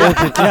all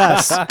open.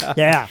 Yes.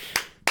 Yeah.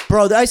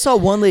 Bro, I saw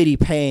one lady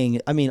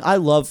paying. I mean, I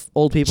love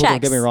old people.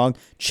 Don't get me Checks. wrong.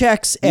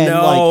 Checks and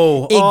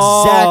No. like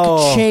exact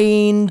Oh.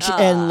 change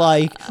and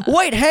like,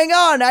 wait, hang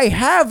on, I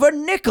have a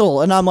nickel,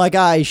 and I'm like,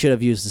 I should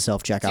have used the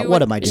self checkout. Dude,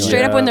 What am I doing?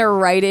 Straight up when they're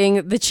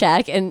writing the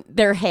check and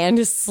their hand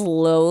is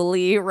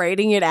slowly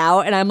writing it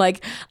out, and I'm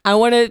like, I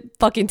want to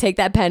fucking take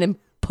that pen and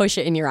push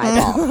it in your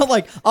eyeball. I'm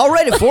like, I'll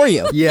write it for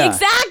you. Yeah.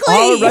 Exactly.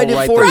 I'll write it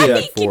I'll for write you. the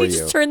Right? Can for you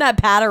just turn that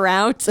pad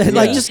around?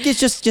 Like, Yeah. just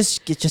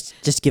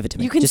give it to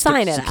me. You can Just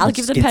sign it. I'll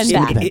give the pen give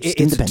me back. pen. Just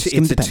give me the pen. Just give me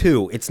It's the a pen.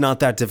 2. It's not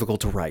that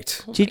difficult to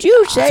write. Did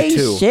you say It's a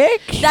 2.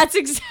 6? That's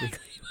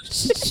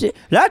exactly.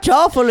 That's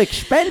awful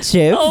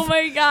expensive. Oh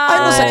my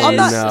god! listen, I'm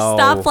not- No.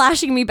 Stop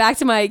flashing me back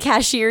to my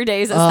cashier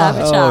days at Stop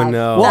and oh, Shop.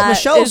 no. Well, That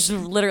Michelle's- is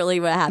literally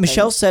what happened.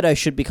 Michelle said I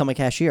should become a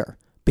cashier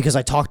because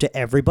I talk to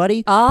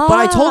everybody. But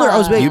I told her I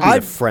was being. You'd be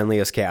I'd the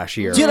friendliest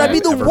cashier. Dude, I'd be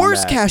I've the ever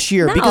worst met.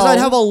 cashier No. because I'd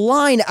have a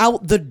line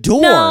out the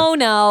door.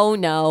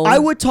 No. I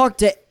would talk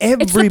to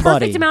everybody. It's the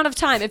perfect amount of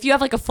time. If you have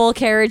like a full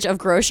carriage of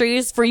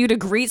groceries for you to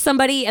greet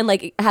somebody and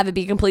like have it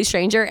be a complete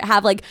stranger,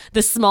 have like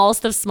the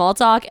smallest of small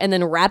talk and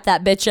then wrap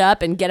that bitch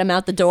up and get them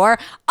out the door.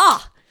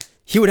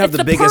 He would have It's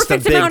the the biggest of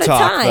perfect big amount of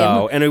talk, time.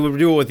 though, and it would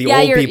do it with the Yeah,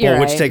 old you're people,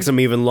 which right. takes them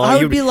even longer.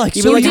 I would be like,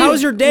 you'd so be like, do you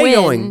 "How's your day win?"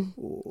 going?"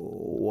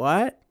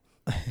 What?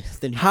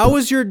 Then- How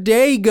is your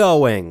day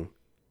going?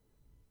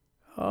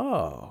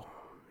 Oh.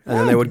 And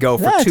then they would go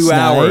for That's 2 nice.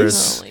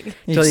 hours Oh my God.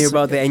 telling you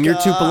about that. And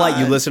you're too polite.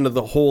 You listen to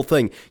the whole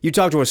thing. You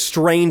talk to a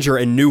stranger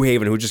in New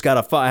Haven who just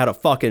got out of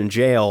fucking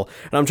jail.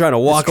 And I'm trying to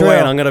walk It's away true.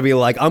 and I'm going to be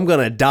like, I'm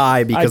going to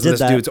die because did of this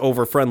that. dude's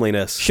over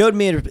friendliness. Showed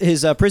me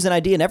his prison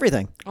ID and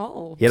everything.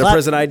 Oh. He had a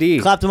prison ID.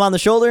 Clapped him on the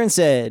shoulder and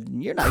said,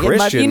 "You're not getting my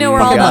Christian. You know we're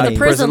all got about the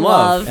prison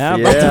love. Yeah,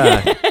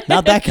 Yeah.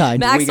 Not that kind.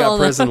 Max- We got Maxwell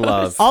prison knows.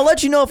 love. I'll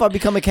let you know if I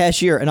become a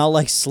cashier, and I'll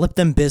like slip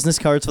them business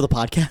cards for the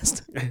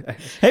podcast.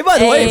 Hey, by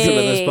the way,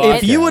 Hey.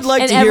 if you would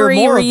like And to hear every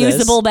more of this,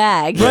 reusable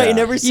bag. right, in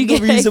every You single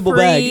get a reusable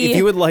bag, free If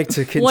you would like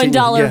to continue.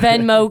 $1 yeah,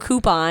 Venmo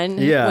coupon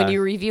Yeah. when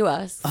you review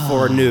us.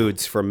 for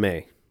nudes from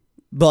me.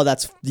 well,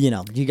 that's you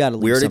got to.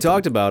 We already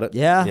talked about it.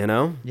 Yeah. You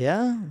know?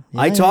 Yeah,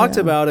 I yeah, talked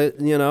yeah. about it,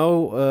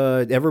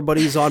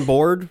 everybody's on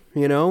board,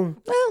 Well,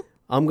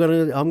 I'm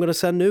gonna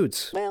send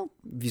nudes. well,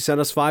 If you send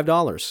us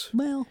 $5,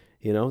 well.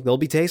 they'll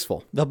be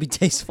tasteful. They'll be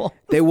tasteful.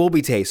 They will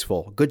be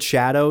tasteful. Good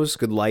shadows,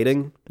 good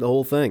lighting, the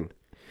whole thing.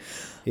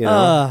 You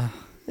know?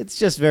 It's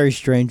just very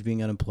strange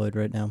being unemployed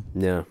right now.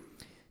 Yeah.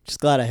 Just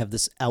glad I have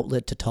this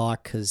outlet to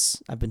talk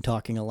because I've been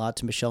talking a lot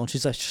to Michelle, and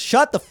she's like,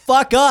 "Shut the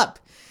fuck up."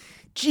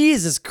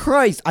 Jesus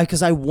Christ.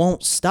 Because I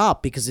won't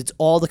stop because it's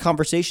all the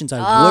conversations I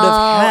would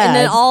have had. And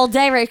then all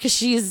day, right? Because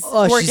she's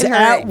working she's her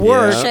at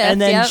work, shift,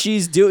 and then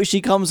yep. she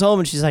comes home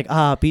and she's like,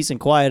 peace and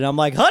quiet. And I'm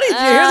like, honey, did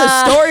you hear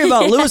the story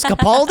about Louis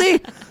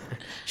Capaldi?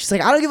 She's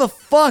like, I don't give a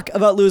fuck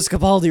about Louis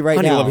Capaldi right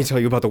Honey, now. let me tell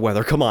you about the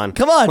weather. Come on.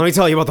 Come on. Let me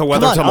tell you about the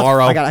weather Come on,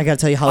 tomorrow. I gotta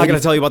tell you how. I gotta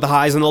tell you about the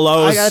highs and the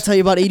lows. I gotta tell you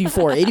about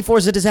 84. 84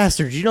 is a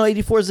disaster. Did you know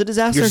 84 is a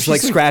disaster? You're just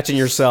like She's scratching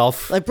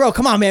yourself. like, bro,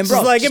 come on, man, bro.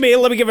 Just like,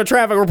 let me give a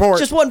traffic report.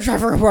 Just one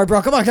traffic report,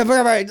 bro. Come on,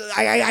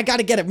 I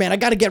gotta get it, man. I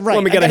gotta get right.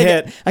 Let me get a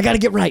hit. I gotta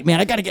get right, man.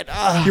 I gotta get.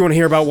 You want to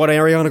hear about what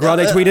Ariana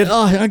Grande tweeted?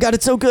 Oh, I got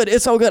it so good.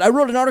 It's so good. I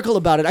wrote an article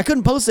about it. I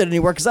couldn't post it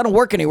anywhere because I don't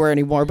work anywhere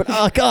anymore. But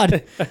oh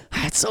god,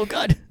 it's so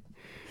good.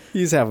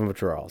 He's having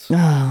withdrawals.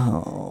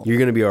 Oh, You're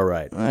gonna be all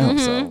right. I hope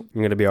so.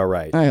 You're gonna be all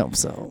right. I hope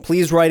so.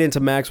 Please write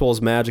into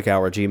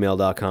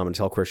maxwellsmagichour@gmail.com and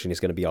tell Christian he's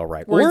going to be all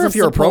right. Words or of if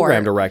you're a support.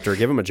 program director,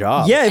 give him a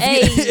job. Yeah, if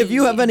Hey. if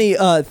you have any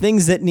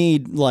things that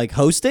need like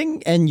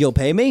hosting and you'll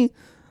pay me,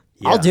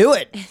 I'll do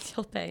it.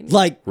 She'll pay me.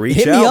 Like Reach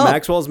hit me out, up.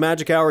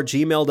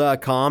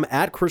 maxwellsmagichour@gmail.com,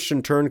 at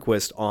Christian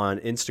Turnquist on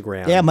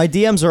Instagram. Yeah, my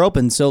DMs are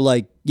open. So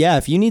like, yeah,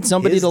 if you need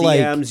somebody His to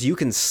like DMs, you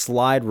can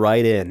slide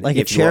right in. like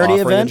if a charity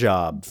you're offering event a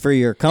job. for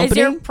your Is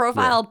company. your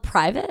profile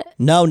private?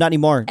 No, not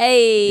anymore.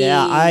 Hey.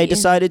 Yeah, I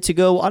decided to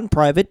go on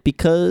private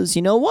because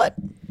you know what?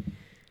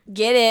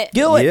 Get it.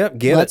 Do it. Yep,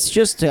 get Let's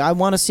just. I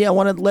want to see. I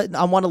want to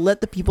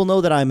let the people know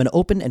that I'm an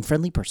open and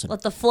friendly person.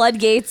 Let the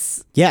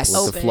floodgates. Yes. With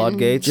the Open.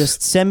 floodgates.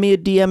 Just send me a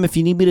DM if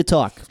you need me to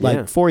talk, like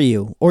Yeah. for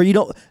you, or you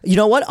don't. You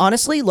know what?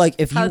 Honestly, like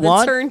if How you the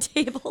want,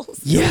 turntables.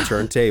 yeah,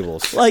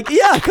 turntables. like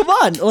yeah, come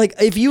on. Like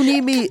if you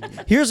need me,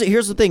 here's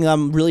the thing.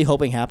 I'm really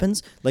hoping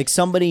happens. Like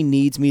somebody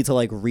needs me to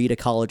like read a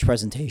college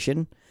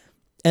presentation,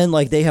 and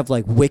like they have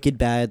like wicked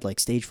bad like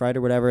stage fright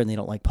or whatever, and they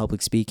don't like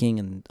public speaking,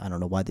 and I don't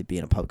know why they'd be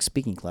in a public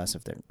speaking class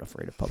if they're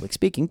afraid of public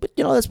speaking. But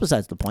that's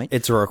besides the point.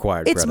 It's a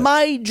required It's credit.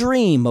 my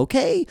dream,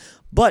 okay?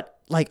 But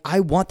like, I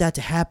want that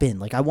to happen.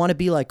 Like, I want to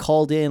be like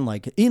called in,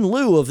 like, in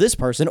lieu of this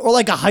person, or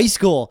like a high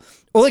school,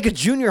 or like a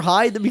junior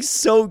high. That'd be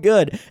so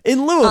good.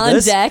 In lieu of on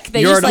this, deck.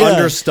 They You're just, an like,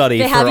 understudy.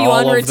 They have for you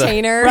all on of the-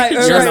 retainer. Right,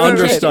 just You're an in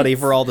understudy case.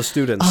 for all the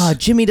students.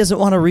 Jimmy doesn't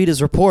want to read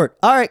his report.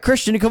 All right,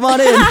 Christian, come on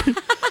in.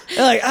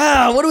 They're like,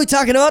 what are we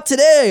talking about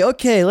today?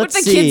 Okay, What let's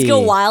if the see. kids go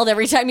wild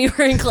every time you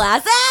were in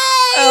class?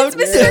 Hey, it's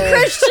Okay.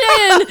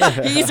 Mr.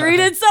 Christian. He's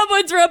reading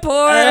someone's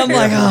report. And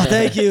I'm like,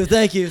 thank you.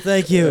 Thank you.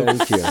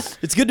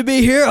 It's good to be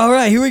here. All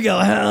right, here we go.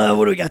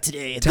 What do we got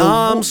today?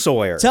 Tom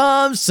Sawyer.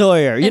 Tom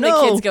Sawyer. You and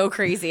know, the kids go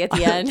crazy at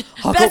the end.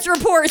 Best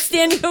report,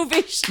 standing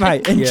ovation.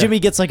 right, and Jimmy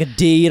gets like a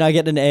D, and I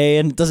get an A,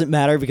 and it doesn't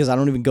matter because I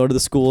don't even go to the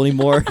school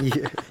anymore.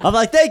 I'm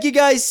like, thank you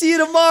guys. See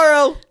you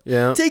tomorrow.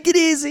 Yeah. Take it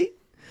easy.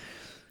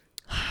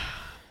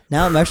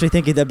 Now I'm actually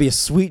thinking that'd be a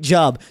sweet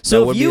job. So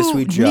That would if be a you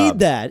sweet job. need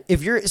that,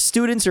 if you're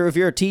students or if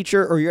you're a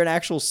teacher or you're an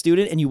actual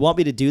student and you want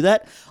me to do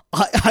that,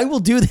 I will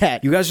do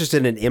that. You guys just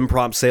did an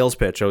improv sales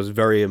pitch. I was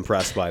very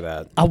impressed by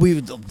that. I'll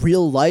be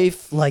real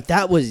life. Like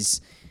that was,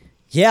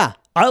 yeah,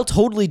 I'll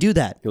totally do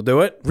that. You'll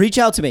do it? Reach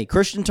out to me,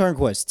 Christian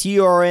Turnquist,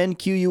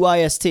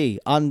 TURNQUIST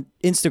on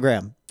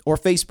Instagram or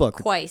Facebook,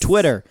 Quist.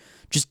 Twitter.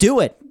 Just do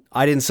it.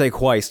 I didn't say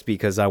quist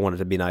because I wanted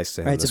to be nice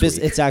to him Right, it's this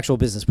week. it's actual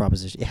business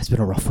proposition. Yeah, it's been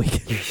a rough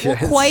week. Well,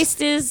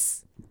 Quist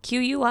is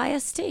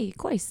Quist.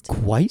 Quist.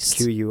 Quist?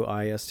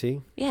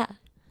 Q-U-I-S-T? Yeah.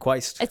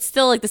 Quist. It's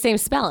still like the same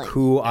spelling.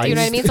 Who Do you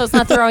know what I I- mean? So it's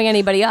not throwing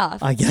anybody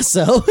off. I guess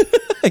so.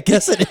 I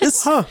guess it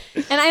is. Huh.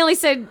 And I only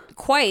said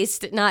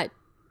Quist, not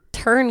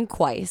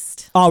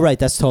Turnquist. Oh, right.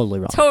 That's totally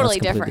wrong. Totally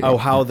That's completely different. wrong. Oh,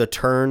 how the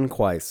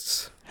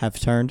turnquists Have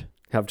turned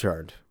have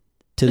turned.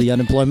 to the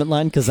unemployment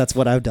line because that's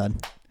what I've done.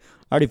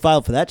 I already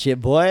filed for that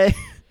shit, boy.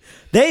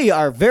 They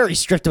are very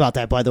strict about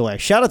that, by the way.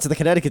 Shout out to the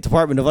Connecticut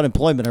Department of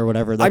Unemployment or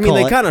whatever they I mean, call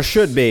they it. kind of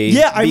should be.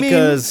 Yeah, I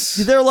because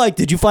mean, they're like,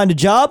 did you find a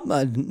job?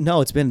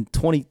 No, it's been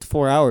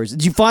 24 hours.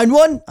 Did you find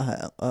one?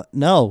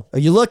 No. Are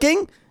you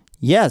looking?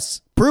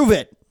 Yes. Prove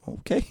it.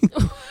 Okay.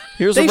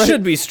 Here's they a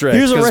should be strict.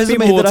 Here's a 'cause resume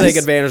people will that I take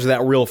s- advantage of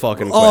that real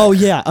fucking quick. Oh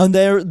yeah, and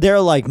they're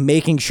like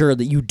making sure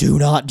that you do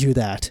not do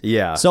that.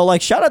 Yeah. So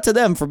like, shout out to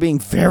them for being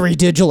very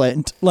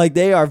diligent. Like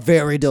they are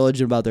very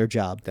diligent about their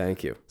job.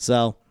 Thank you.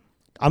 So,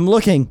 I'm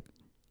looking,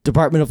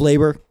 Department of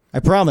Labor. I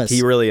promise.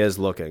 He really is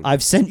looking.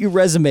 I've sent you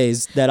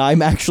resumes that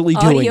I'm actually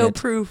doing Audio it.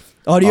 proof.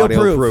 Audio Audio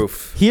proof.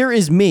 proof. Here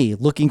is me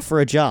looking for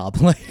a job.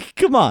 Like,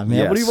 come on,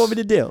 man. What do you Yes. want me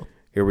to do?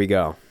 Here we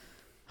go.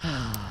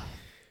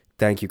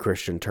 Thank you,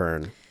 Christian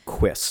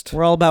Turnquist.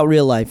 We're all about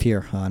real life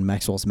here on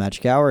Maxwell's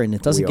Magic Hour, and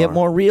it doesn't We get are.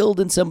 more real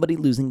than somebody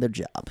losing their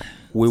job.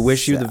 We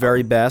wish you the So,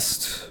 very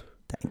best,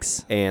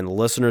 Thanks. and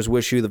listeners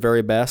wish you the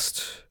very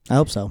best. I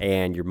hope so.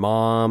 And your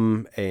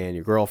mom, and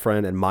your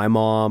girlfriend, and my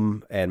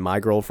mom, and my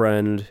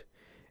girlfriend,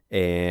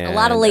 and A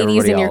lot of ladies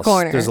everybody in your else.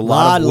 corner. There's a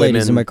Lot lot of of women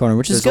ladies in my corner,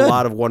 which is There's good. a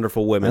lot of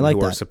wonderful women I like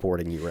who are that.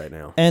 supporting you right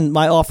now. And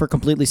my offer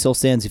completely still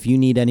stands. If you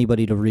need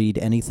anybody to read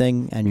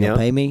anything and you'll Yeah.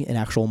 pay me in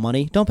actual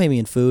money, don't pay me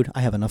in food.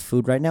 I have enough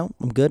food right now.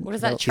 I'm good. What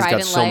is that? She's got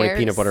Trident so many layers?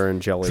 peanut butter and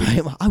jelly.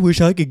 I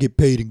wish I could get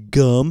paid in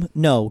gum.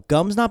 No,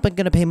 gum's not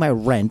going to pay my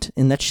rent,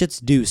 and that shit's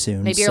due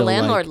soon. Maybe your So,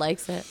 landlord like,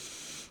 likes it.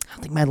 I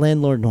don't think my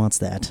landlord wants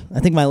that. I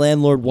think my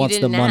landlord wants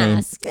the didn't money.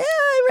 ask. Yeah,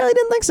 I really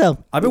didn't think so.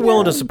 I've been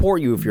willing to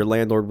support you if your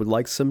landlord would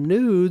like some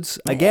nudes.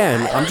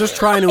 Again, I'm just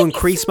trying to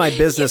increase my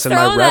business and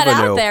my Throwing that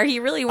revenue. out there.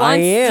 He really I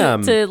wants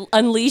am. to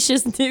unleash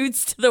his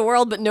nudes to the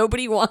world, but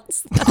nobody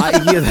wants them.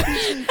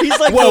 He's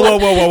like,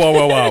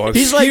 whoa.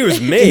 He's like- Excuse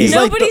me. he's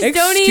like Nobody's donated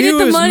the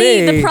Excuse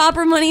money, me. the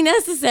proper money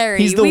necessary.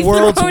 He's the We've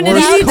world's thrown it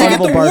worst out You need to there. get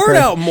the Carnival word barker.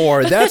 out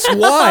more. That's Oh,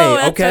 why,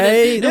 that's what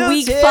okay? it is.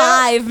 Week Yeah.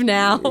 5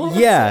 now.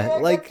 Yeah,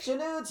 like,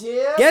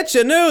 get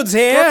your nudes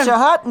here. Get your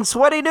hot and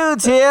sweaty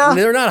dudes here.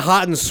 They're not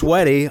hot and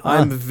sweaty.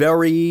 I'm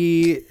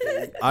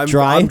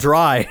Dry? I'm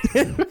dry.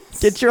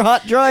 Get your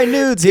hot, dry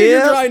nudes Get here.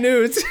 your dry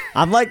nudes.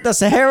 I'm like the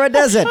Sahara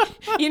Desert.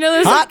 You know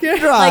those Hot and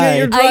dry.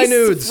 your dry ice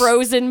nudes.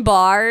 frozen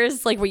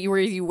bars, like where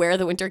you wear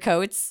the winter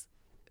coats,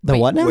 The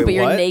what now? Wait, but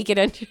you're what? naked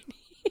underneath.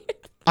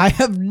 I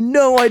have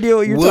no idea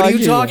what you're What are talking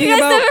you talking You guys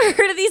about? never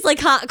heard of these like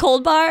hot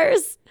cold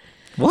bars?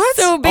 What?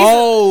 So basically,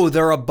 Oh,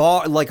 they're a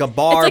bar, like a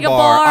bar. it's like a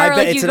bar I bet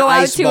like it's you an go out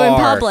ice to bar. in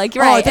public, I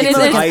right? thought And you it's,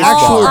 meant it's like an all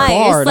actual ice.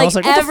 bar, and I Like was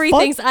like, what the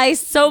everything's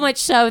ice, so much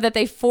so that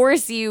they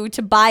force you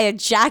to buy a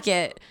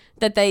jacket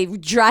that they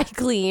dry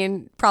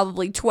clean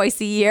probably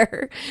twice a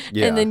year,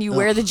 Yeah. and then you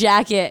wear the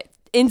jacket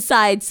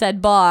inside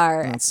said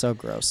bar. That's so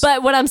gross.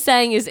 But what I'm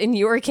saying is, in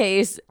your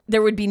case,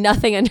 there would be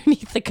nothing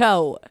underneath the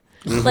coat.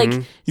 Like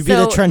You'd be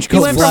the trench coat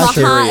You went from a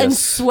flasher. hot and Serious.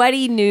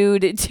 sweaty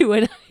nude to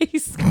an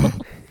ice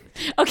cold.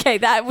 Okay,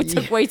 that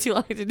took way too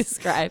long to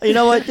describe. You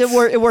know what?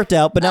 It worked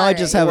out, but now I All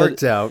just right. have It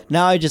worked out.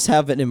 Now I just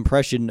have an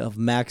impression of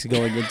Max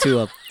going into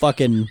a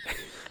fucking.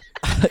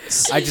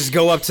 I just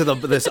go up to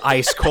this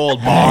ice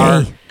cold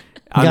bar. Hey,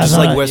 I'm just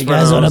like You whispering.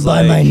 guys I want to was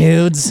buy like, my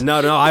nudes? No,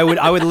 I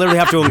would literally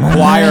have to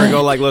inquire and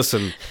go like,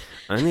 listen,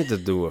 I need to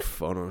do a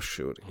photo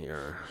shoot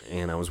here,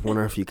 and I was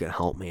wondering if you could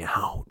help me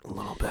out a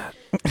little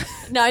bit.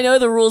 Now I know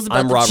the rules about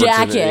I'm the Robert.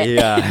 jacket.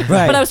 Yeah.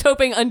 Right. But I was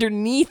hoping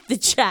underneath the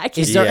jacket.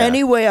 Is there Yeah.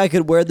 any way I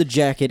could wear the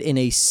jacket in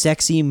a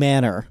sexy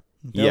manner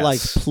They're Yes. like,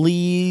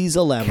 please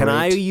elaborate. Can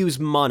I use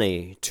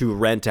money to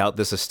rent out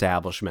this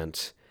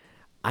establishment?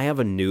 I have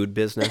a nude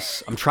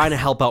business. I'm trying to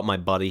help out my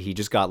buddy. He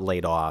just got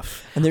laid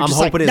off. And they're I'm just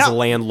hoping like, his "No."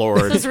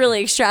 landlord. This is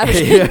really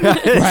extravagant.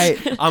 Right.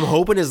 I'm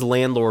hoping his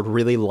landlord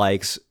really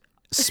likes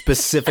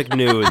specific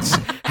nudes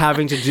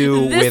having to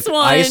do This with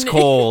one- ice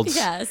cold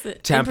Yes, in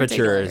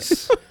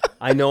temperatures.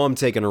 I know I'm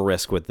taking a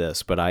risk with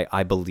this, but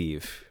I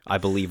believe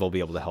I'll be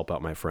able to help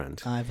out my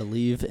friend. I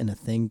believe in a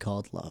thing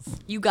called love.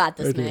 You got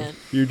this, man.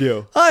 You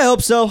do. I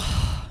hope so.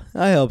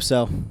 I hope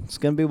so. It's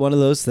going to be one of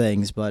those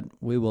things, but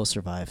we will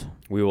survive.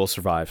 We will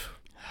survive.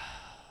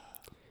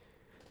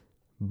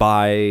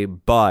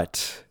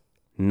 But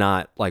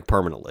not like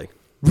permanently.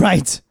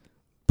 Right.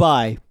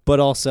 Bye. But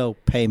also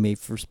pay me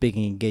for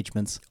speaking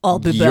engagements. I'll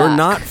be You're back.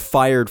 not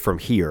fired from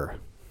here.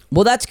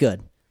 Well, that's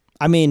good.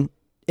 I mean,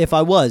 if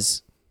I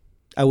was,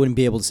 I wouldn't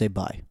be able to say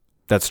bye.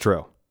 That's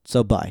true.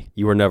 So bye.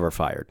 You were never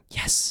fired.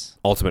 Yes.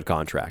 Ultimate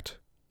contract.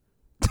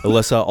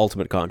 Alyssa,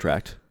 ultimate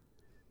contract.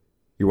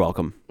 You're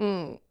welcome.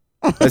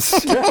 That's,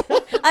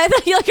 I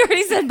thought you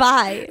already said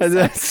bye.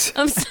 that's,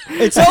 I'm sorry.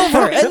 It's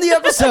over. End the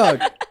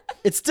episode.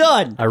 It's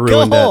done. I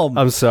ruined go it. home.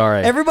 I'm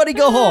sorry. Everybody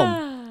go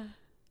home.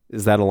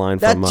 Is that a line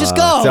That- from... just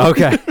go.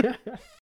 Okay.